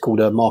loyalty. It's called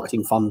a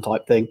marketing fund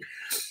type thing.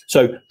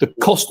 So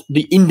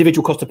the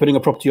individual cost of putting a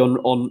property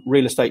on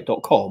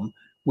realestate.com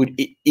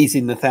is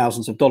in the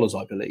thousands of dollars,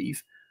 I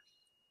believe.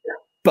 Yeah.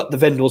 But the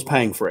vendor's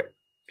paying for it.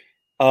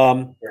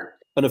 And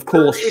of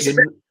course, you're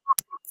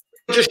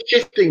just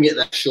shifting it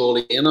there,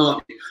 surely,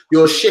 aren't you?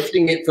 You're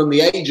shifting it from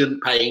the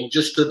agent paying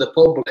just to the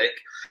public.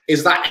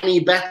 Is that any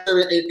better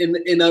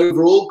in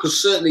overall?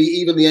 Because certainly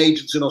even the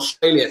agents in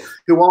Australia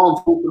who aren't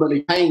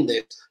ultimately paying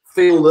this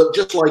feel that,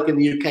 just like in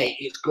the UK,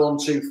 it's gone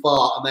too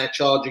far and they're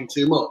charging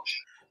too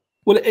much.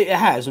 Well, it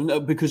has,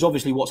 and because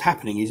obviously what's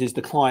happening is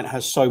the client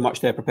has so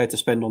much they're prepared to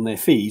spend on their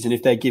fees, and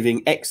if they're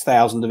giving X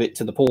thousand of it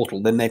to the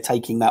portal, then they're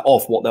taking that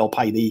off what they'll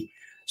pay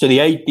So the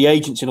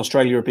agents in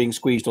Australia are being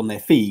squeezed on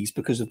their fees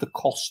because of the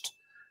cost,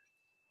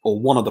 or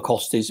one of the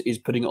costs is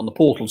putting it on the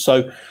portal.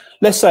 So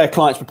let's say a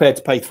client's prepared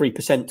to pay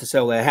 3% to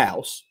sell their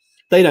house.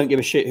 They don't give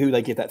a shit who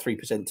they give that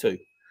 3% to.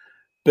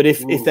 But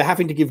if they're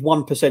having to give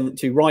 1%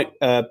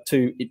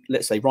 to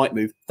let's say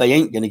Rightmove, they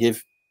ain't going to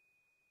give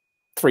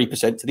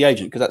 3% to the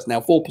agent, because that's now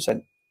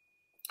 4%.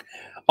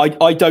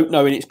 I don't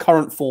know in its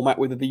current format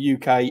whether the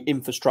UK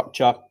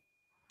infrastructure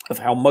of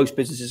how most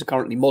businesses are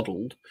currently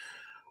modelled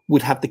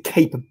would have the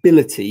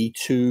capability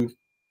to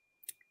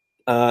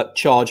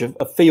charge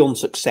a fee on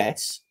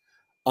success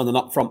and an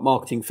upfront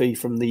marketing fee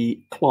from the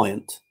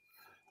client.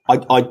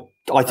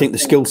 I think the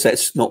skill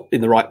set's not in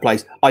the right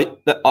place.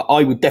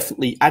 I would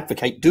definitely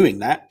advocate doing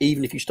that,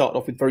 even if you start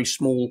off with very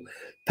small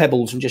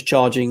pebbles and just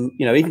charging,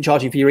 even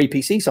charging for your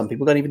EPC. Some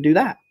people don't even do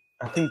that.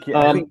 I think you're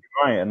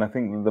right, and I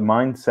think the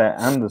mindset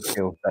and the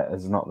skill set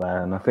is not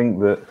there. And I think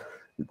that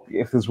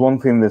if there's one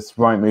thing this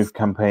Rightmove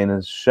campaign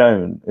has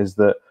shown, is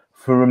that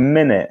for a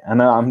minute,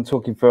 and I'm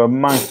talking for a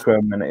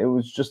micro minute, it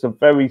was just a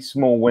very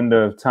small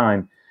window of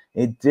time,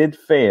 it did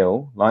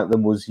feel like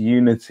there was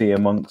unity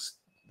amongst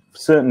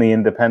certainly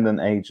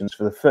independent agents.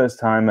 For the first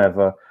time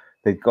ever,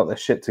 they'd got their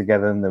shit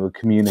together and they were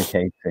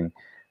communicating,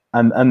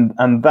 and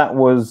that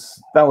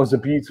was a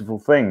beautiful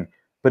thing.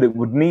 But it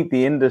would need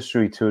the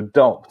industry to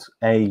adopt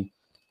a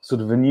sort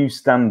of a new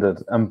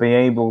standard and be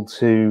able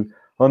to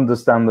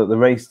understand that the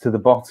race to the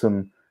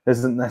bottom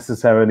isn't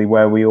necessarily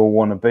where we all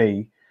want to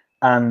be,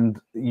 and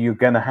you're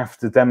going to have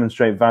to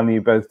demonstrate value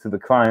both to the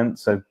client,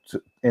 so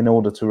in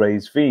order to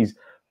raise fees,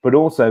 but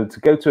also to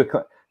go to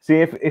a see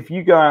if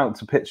you go out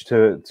to pitch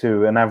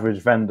to an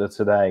average vendor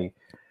today,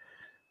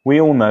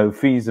 we all know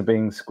fees are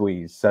being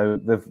squeezed. So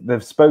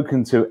they've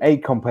spoken to a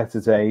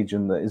competitor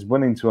agent that is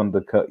willing to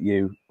undercut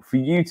you. For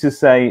you to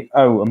say,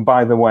 oh, and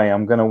by the way,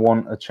 I'm going to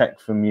want a check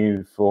from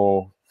you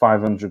for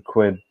 500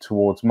 quid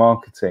towards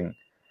marketing,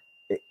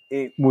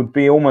 it would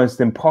be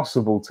almost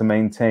impossible to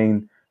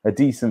maintain a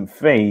decent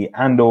fee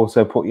and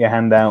also put your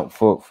hand out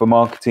for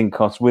marketing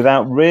costs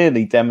without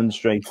really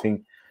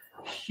demonstrating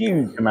a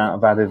huge amount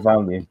of added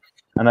value.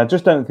 And I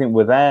just don't think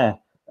we're there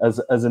as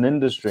an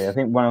industry. I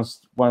think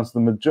whilst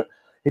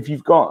if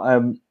you've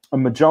got a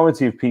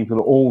majority of people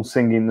all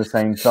singing the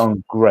same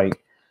song, great.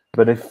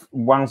 But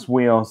whilst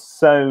we are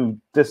so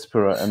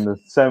disparate and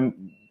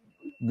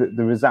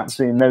there is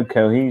absolutely no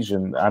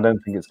cohesion, I don't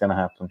think it's going to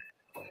happen.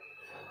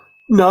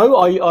 No,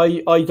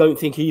 I don't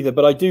think either.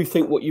 But I do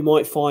think what you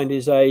might find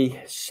is a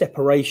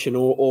separation,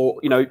 or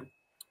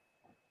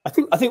I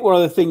think one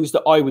of the things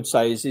that I would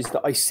say is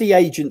that I see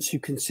agents who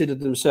consider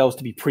themselves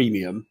to be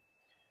premium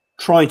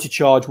trying to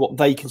charge what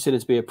they consider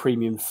to be a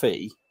premium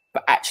fee,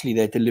 but actually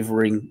they're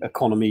delivering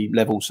economy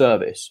level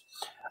service.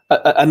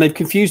 And they've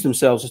confused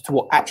themselves as to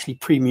what actually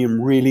premium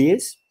really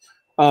is.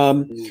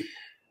 But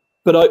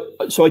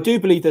I do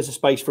believe there's a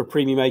space for a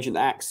premium agent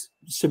that acts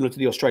similar to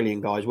the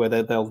Australian guys, where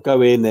they'll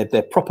go in,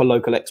 they're proper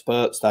local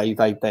experts, they're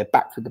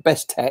backed with the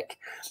best tech,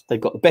 they've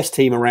got the best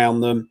team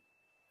around them.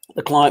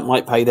 The client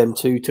might pay them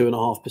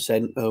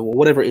 2.5%, or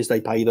whatever it is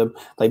they pay them.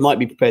 They might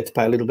be prepared to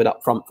pay a little bit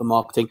up front for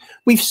marketing.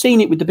 We've seen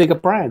it with the bigger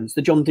brands,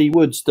 the John D.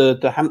 Woods,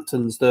 the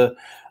Hamptons,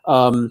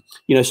 some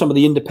of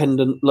the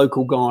independent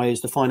local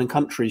guys, the Fine and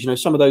Countries.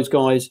 Some of those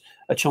guys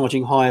are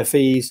charging higher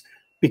fees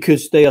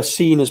because they are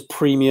seen as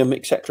premium,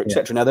 etc.,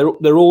 etc. Now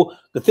they're all,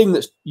 the thing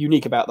that's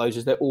unique about those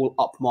is they're all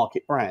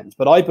upmarket brands.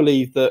 But I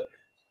believe that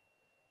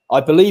I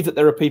believe that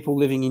there are people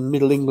living in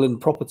Middle England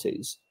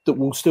properties that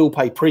will still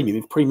pay premium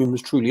if premium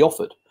was truly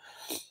offered.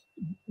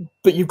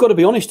 But you've got to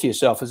be honest to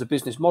yourself as a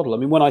business model. I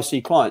mean, when I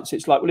see clients,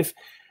 it's like, well, if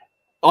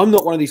I'm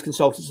not one of these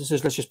consultants that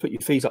says, let's just put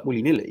your fees up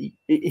willy-nilly.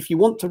 If you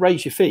want to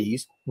raise your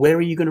fees, where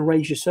are you going to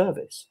raise your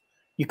service?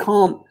 You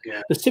can't.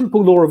 Yeah. The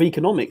simple law of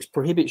economics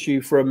prohibits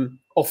you from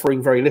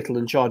offering very little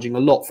and charging a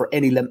lot for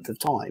any length of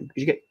time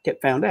because you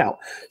get found out.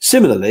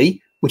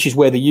 Similarly, which is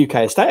where the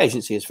UK estate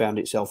agency has found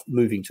itself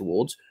moving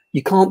towards,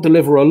 you can't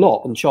deliver a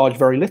lot and charge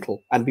very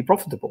little and be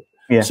profitable.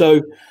 Yeah.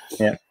 So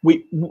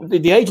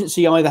the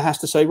agency either has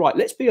to say, right,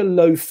 let's be a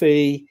low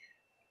fee,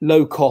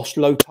 low cost,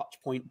 low touch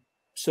point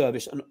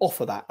service and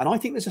offer that. And I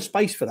think there's a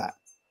space for that.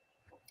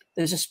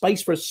 There's a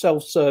space for a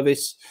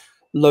self-service,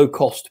 low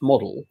cost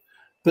model,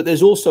 but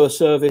there's also a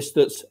service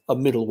that's a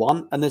middle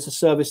one, and there's a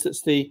service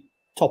that's the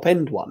top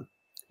end one.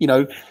 You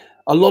know,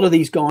 a lot of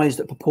these guys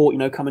that purport, you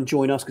know, come and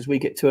join us because we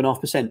get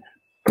 2.5%.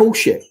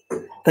 Bullshit.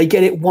 They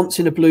get it once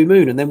in a blue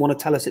moon and then want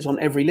to tell us it's on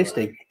every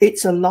listing.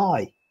 It's a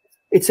lie.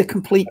 It's a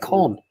complete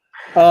con.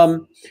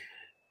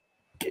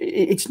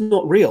 It's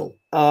not real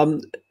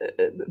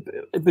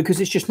because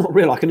it's just not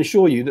real. I can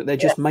assure you that they're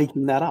just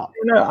making that up.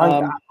 You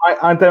know,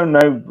 I don't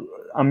know.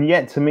 I'm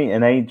yet to meet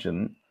an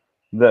agent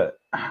that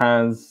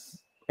has,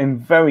 in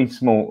very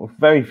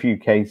few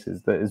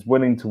cases, that is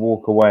willing to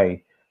walk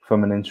away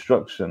from an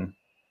instruction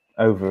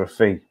over a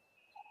fee.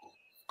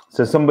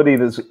 So somebody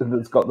that's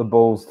got the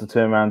balls to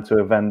turn around to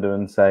a vendor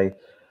and say,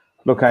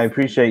 look, I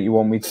appreciate you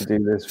want me to do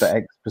this for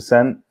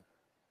X%,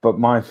 but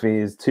my fee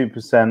is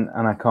 2%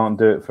 and I can't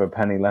do it for a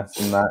penny less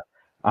than that.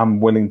 I'm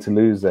willing to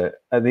lose it.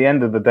 At the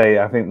end of the day,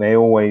 I think they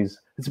always,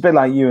 it's a bit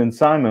like you and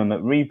Simon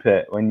at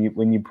Repeat when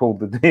you pulled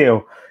the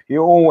deal.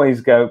 You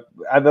always go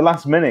at the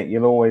last minute,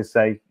 you'll always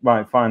say,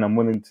 right, fine, I'm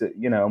willing to,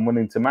 you know, I'm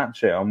willing to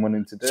match it. I'm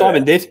willing to do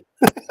Simon it.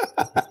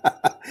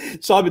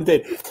 Simon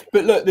did.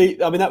 But look,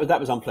 I mean, that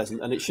was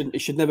unpleasant, and it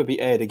should never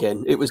be aired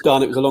again. It was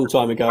done. It was a long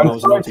time ago, and I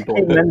was naughty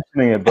boy.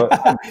 Mentioning it, but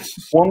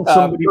once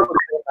somebody puts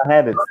it in the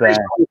head, it's there.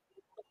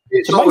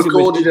 It's not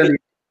recorded anymore.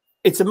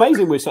 It's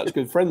amazing we're such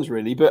good friends,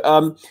 really. But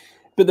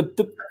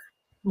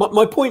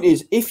my point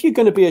is, if you're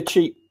going to be a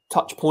cheap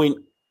touch point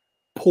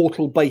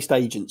portal based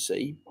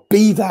agency,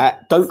 be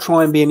that. Don't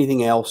try and be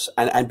anything else,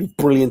 and be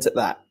brilliant at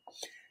that.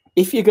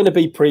 If you're going to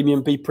be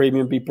premium, be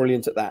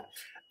brilliant at that.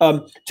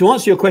 To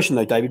answer your question,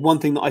 though, David, one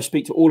thing that I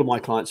speak to all of my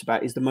clients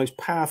about is the most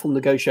powerful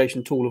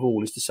negotiation tool of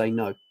all is to say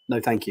no. No,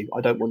 thank you.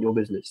 I don't want your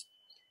business.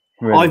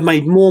 Really? I've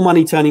made more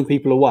money turning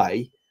people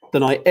away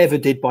than I ever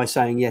did by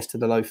saying yes to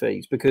the low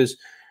fees, because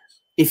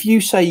if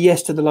you say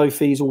yes to the low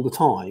fees all the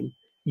time,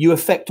 you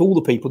affect all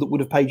the people that would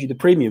have paid you the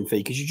premium fee,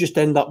 because you just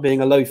end up being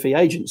a low fee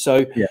agent.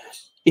 So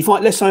if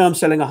let's say I'm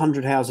selling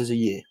 100 houses a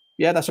year.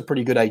 Yeah, that's a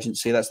pretty good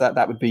agency.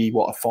 That would be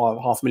what, a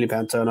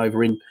 £500,000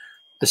 turnover in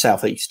the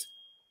Southeast.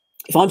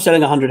 If I'm selling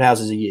 100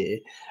 houses a year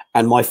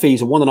and my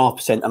fees are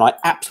 1.5% and I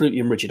absolutely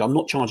am rigid, I'm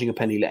not charging a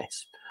penny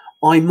less,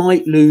 I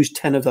might lose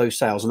 10 of those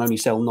sales and only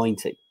sell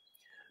 90.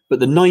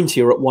 But the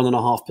 90 are at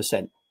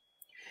 1.5%.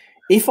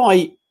 If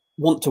I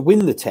want to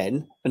win the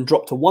 10 and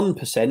drop to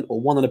 1%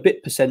 or 1 and a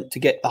bit percent to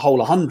get the whole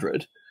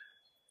 100,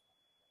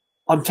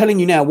 I'm telling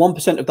you now,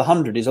 1% of the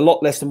 100 is a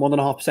lot less than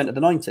 1.5% of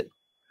the 90.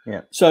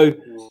 Yeah. So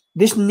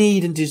this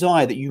need and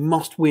desire that you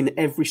must win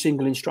every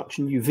single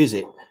instruction you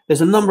visit,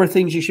 there's a number of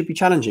things you should be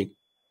challenging.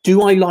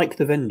 Do I like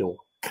the vendor?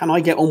 Can I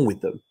get on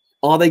with them?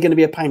 Are they going to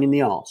be a pain in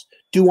the arse?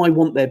 Do I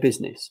want their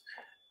business?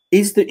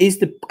 Is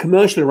the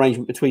commercial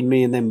arrangement between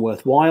me and them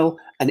worthwhile?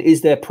 And is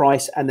their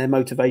price and their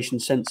motivation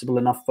sensible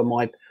enough for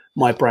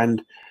my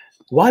brand?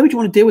 Why would you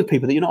want to deal with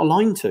people that you're not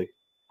aligned to?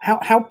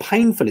 How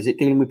painful is it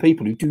dealing with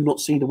people who do not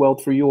see the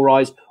world through your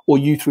eyes or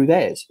you through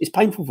theirs? It's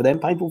painful for them,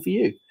 painful for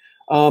you.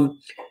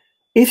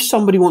 If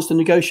somebody wants to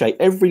negotiate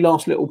every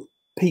last little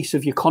piece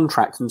of your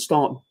contract and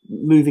start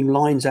moving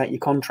lines out your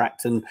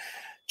contract and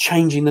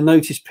changing the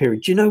notice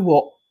period, do you know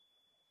what?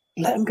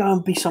 Let them go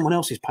and be someone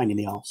else's pain in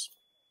the arse.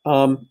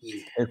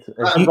 Thanks for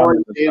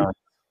that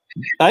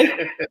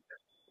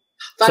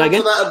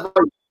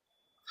advice.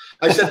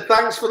 I said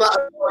thanks for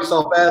that advice.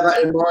 I'll bear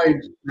that in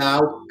mind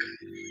now.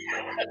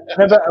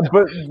 No,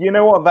 but you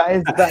know what? That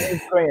is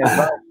great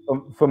as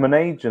well. From an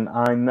agent,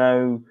 I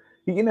know.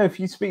 You know, if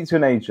you speak to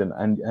an agent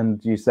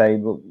and you say,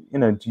 well, you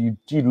know, do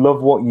you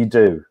love what you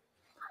do?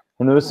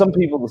 And there are some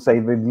people that say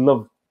they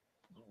love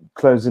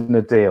closing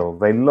a deal.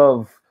 They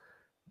love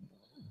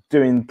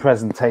doing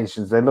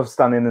presentations. They love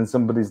standing in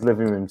somebody's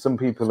living room. Some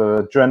people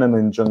are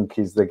adrenaline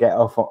junkies. They get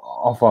off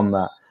on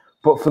that.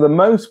 But for the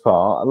most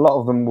part, a lot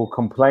of them will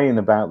complain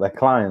about their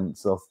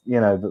clients, or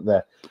you know, that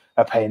they're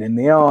a pain in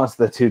the arse,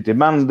 they're too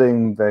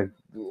demanding, they're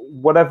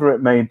whatever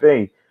it may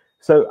be.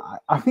 So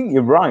I think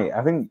you're right.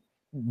 I think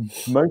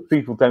most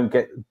people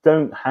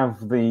don't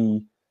have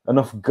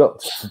enough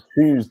guts to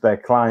choose their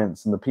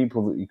clients and the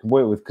people that you can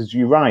work with, because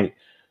you're right.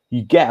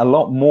 You get a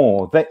lot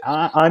more.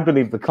 I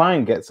believe the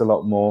client gets a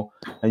lot more,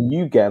 and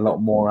you get a lot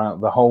more out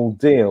of the whole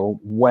deal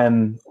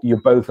when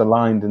you're both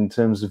aligned in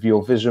terms of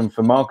your vision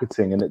for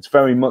marketing. And it's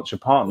very much a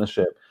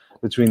partnership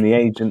between the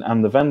agent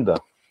and the vendor.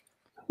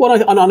 Well,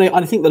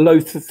 I think the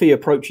low fee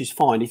approach is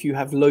fine if you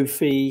have low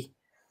fee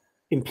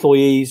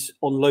employees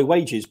on low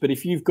wages. But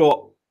if you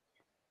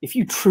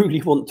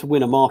truly want to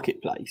win a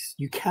marketplace,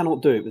 you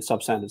cannot do it with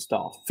substandard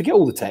staff. Forget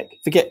all the tech.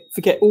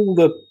 Forget all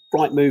the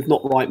Rightmove,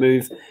 not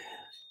Rightmove.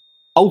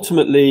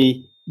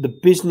 Ultimately, the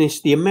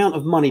business, the amount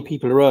of money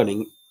people are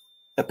earning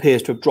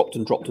appears to have dropped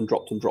and dropped and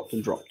dropped and dropped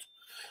and dropped.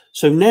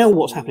 So now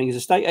what's happening is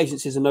estate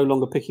agencies are no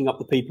longer picking up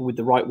the people with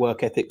the right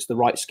work ethics, the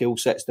right skill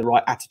sets, the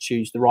right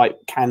attitudes, the right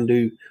can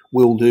do,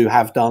 will do,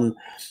 have done,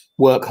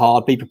 work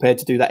hard, be prepared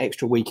to do that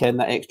extra weekend,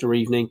 that extra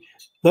evening.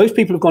 Those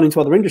people have gone into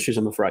other industries,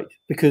 I'm afraid,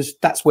 because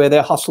that's where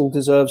their hustle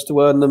deserves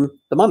to earn them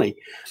the money.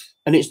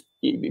 And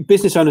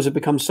business owners have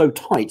become so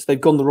tight,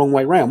 they've gone the wrong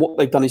way around. What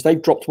they've done is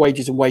they've dropped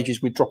wages and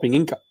wages with dropping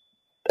income.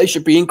 They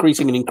should be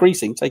increasing and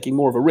increasing, taking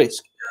more of a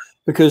risk,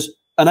 because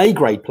an A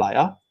grade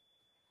player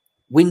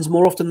wins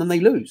more often than they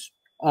lose.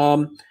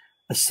 A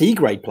C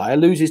grade player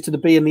loses to the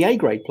B and the A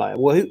grade player.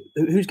 Well,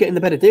 who's getting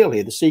the better deal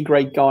here? The C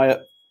grade guy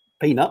at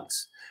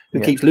Peanuts, who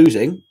keeps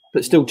losing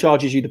but still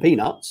charges you the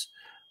peanuts.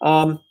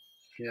 So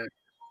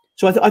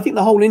I think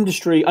the whole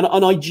industry, and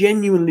I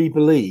genuinely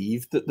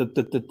believe that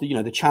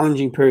the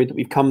challenging period that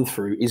we've come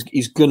through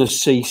is going to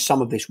see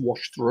some of this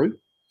wash through.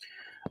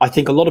 I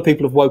think a lot of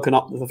people have woken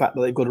up to the fact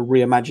that they've got to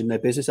reimagine their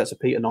business. That's a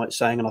Peter Knight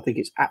saying, and I think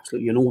it's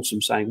absolutely an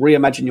awesome saying.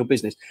 Reimagine your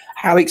business.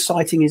 How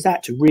exciting is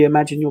that, to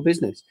reimagine your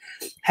business?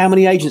 How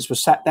many agents were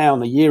sat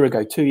down a year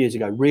ago, 2 years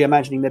ago,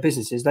 reimagining their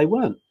businesses? They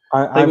weren't.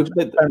 I've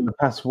spent the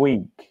past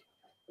week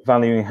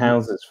valuing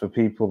houses for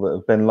people that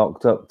have been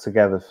locked up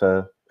together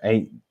for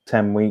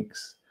 8-10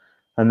 weeks,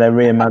 and they're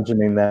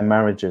reimagining their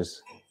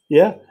marriages.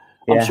 Yeah,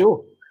 I'm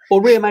sure.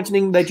 Or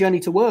reimagining their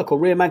journey to work, or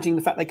reimagining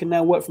the fact they can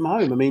now work from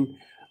home. I mean,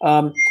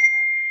 oh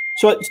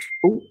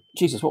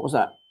Jesus, what was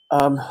that?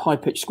 High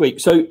pitched squeak.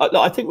 So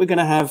I think we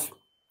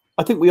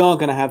are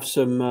going to have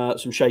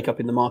some shake up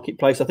in the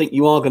marketplace. I think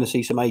you are going to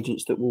see some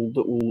agents that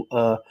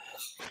will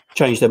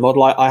change their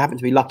model. I happen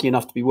to be lucky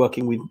enough to be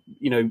working with,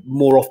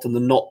 more often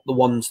than not, the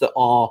ones that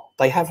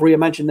they have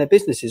reimagined their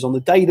businesses on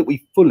the day that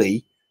we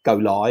fully go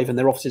live and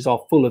their offices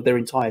are full of their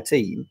entire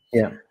team.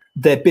 Yeah.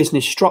 Their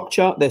business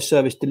structure, their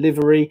service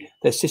delivery,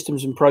 their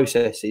systems and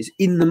processes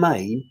in the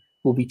main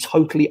will be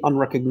totally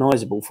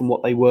unrecognizable from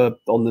what they were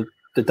on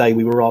the day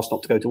we were asked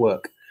not to go to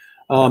work.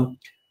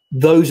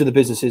 Those are the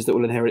businesses that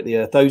will inherit the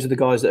earth. Those are the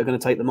guys that are going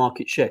to take the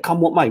market share.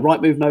 Come what may,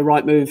 Rightmove, no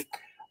Rightmove,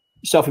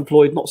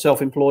 self-employed, not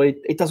self-employed,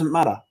 it doesn't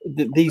matter.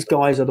 These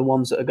guys are the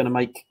ones that are going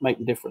to make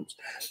the difference.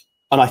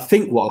 And I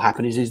think what will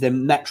happen is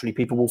then naturally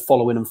people will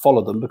follow in and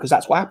follow them, because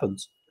that's what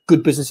happens.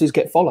 Good businesses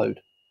get followed.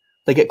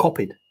 They get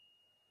copied.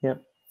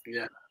 Yep.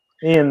 Yeah.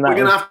 Ian, we're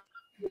gonna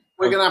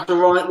have to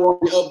wind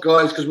it up,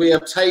 guys, because we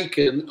have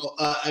taken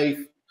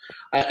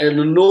an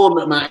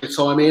inordinate amount of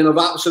time. Ian, I've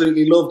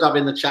absolutely loved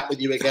having the chat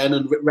with you again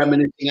and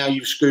reminiscing how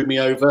you've screwed me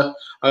over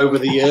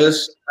the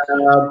years.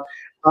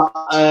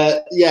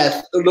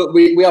 Yes, look,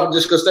 we haven't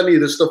discussed any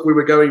of the stuff we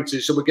were going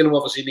to, so we're going to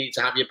obviously need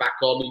to have you back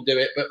on and do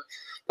it. But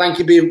thank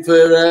you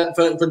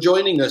for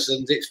joining us,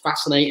 and it's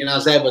fascinating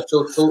as ever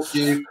to talk to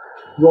you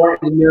right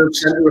in the nerve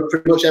centre of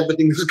pretty much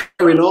everything that's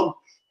going on.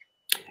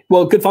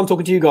 Well, good fun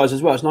talking to you guys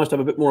as well. It's nice to have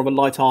a bit more of a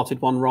light-hearted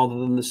one rather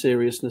than the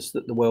seriousness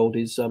that the world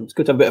is. It's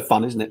good to have a bit of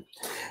fun, isn't it?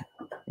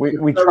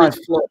 We try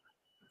to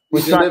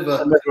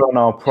deliver on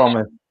our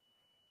promise.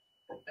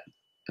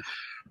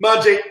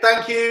 Magic,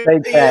 thank you,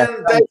 Take care.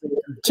 Ian.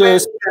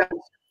 Cheers.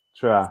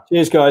 Sure.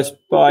 Cheers, guys.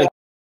 Bye.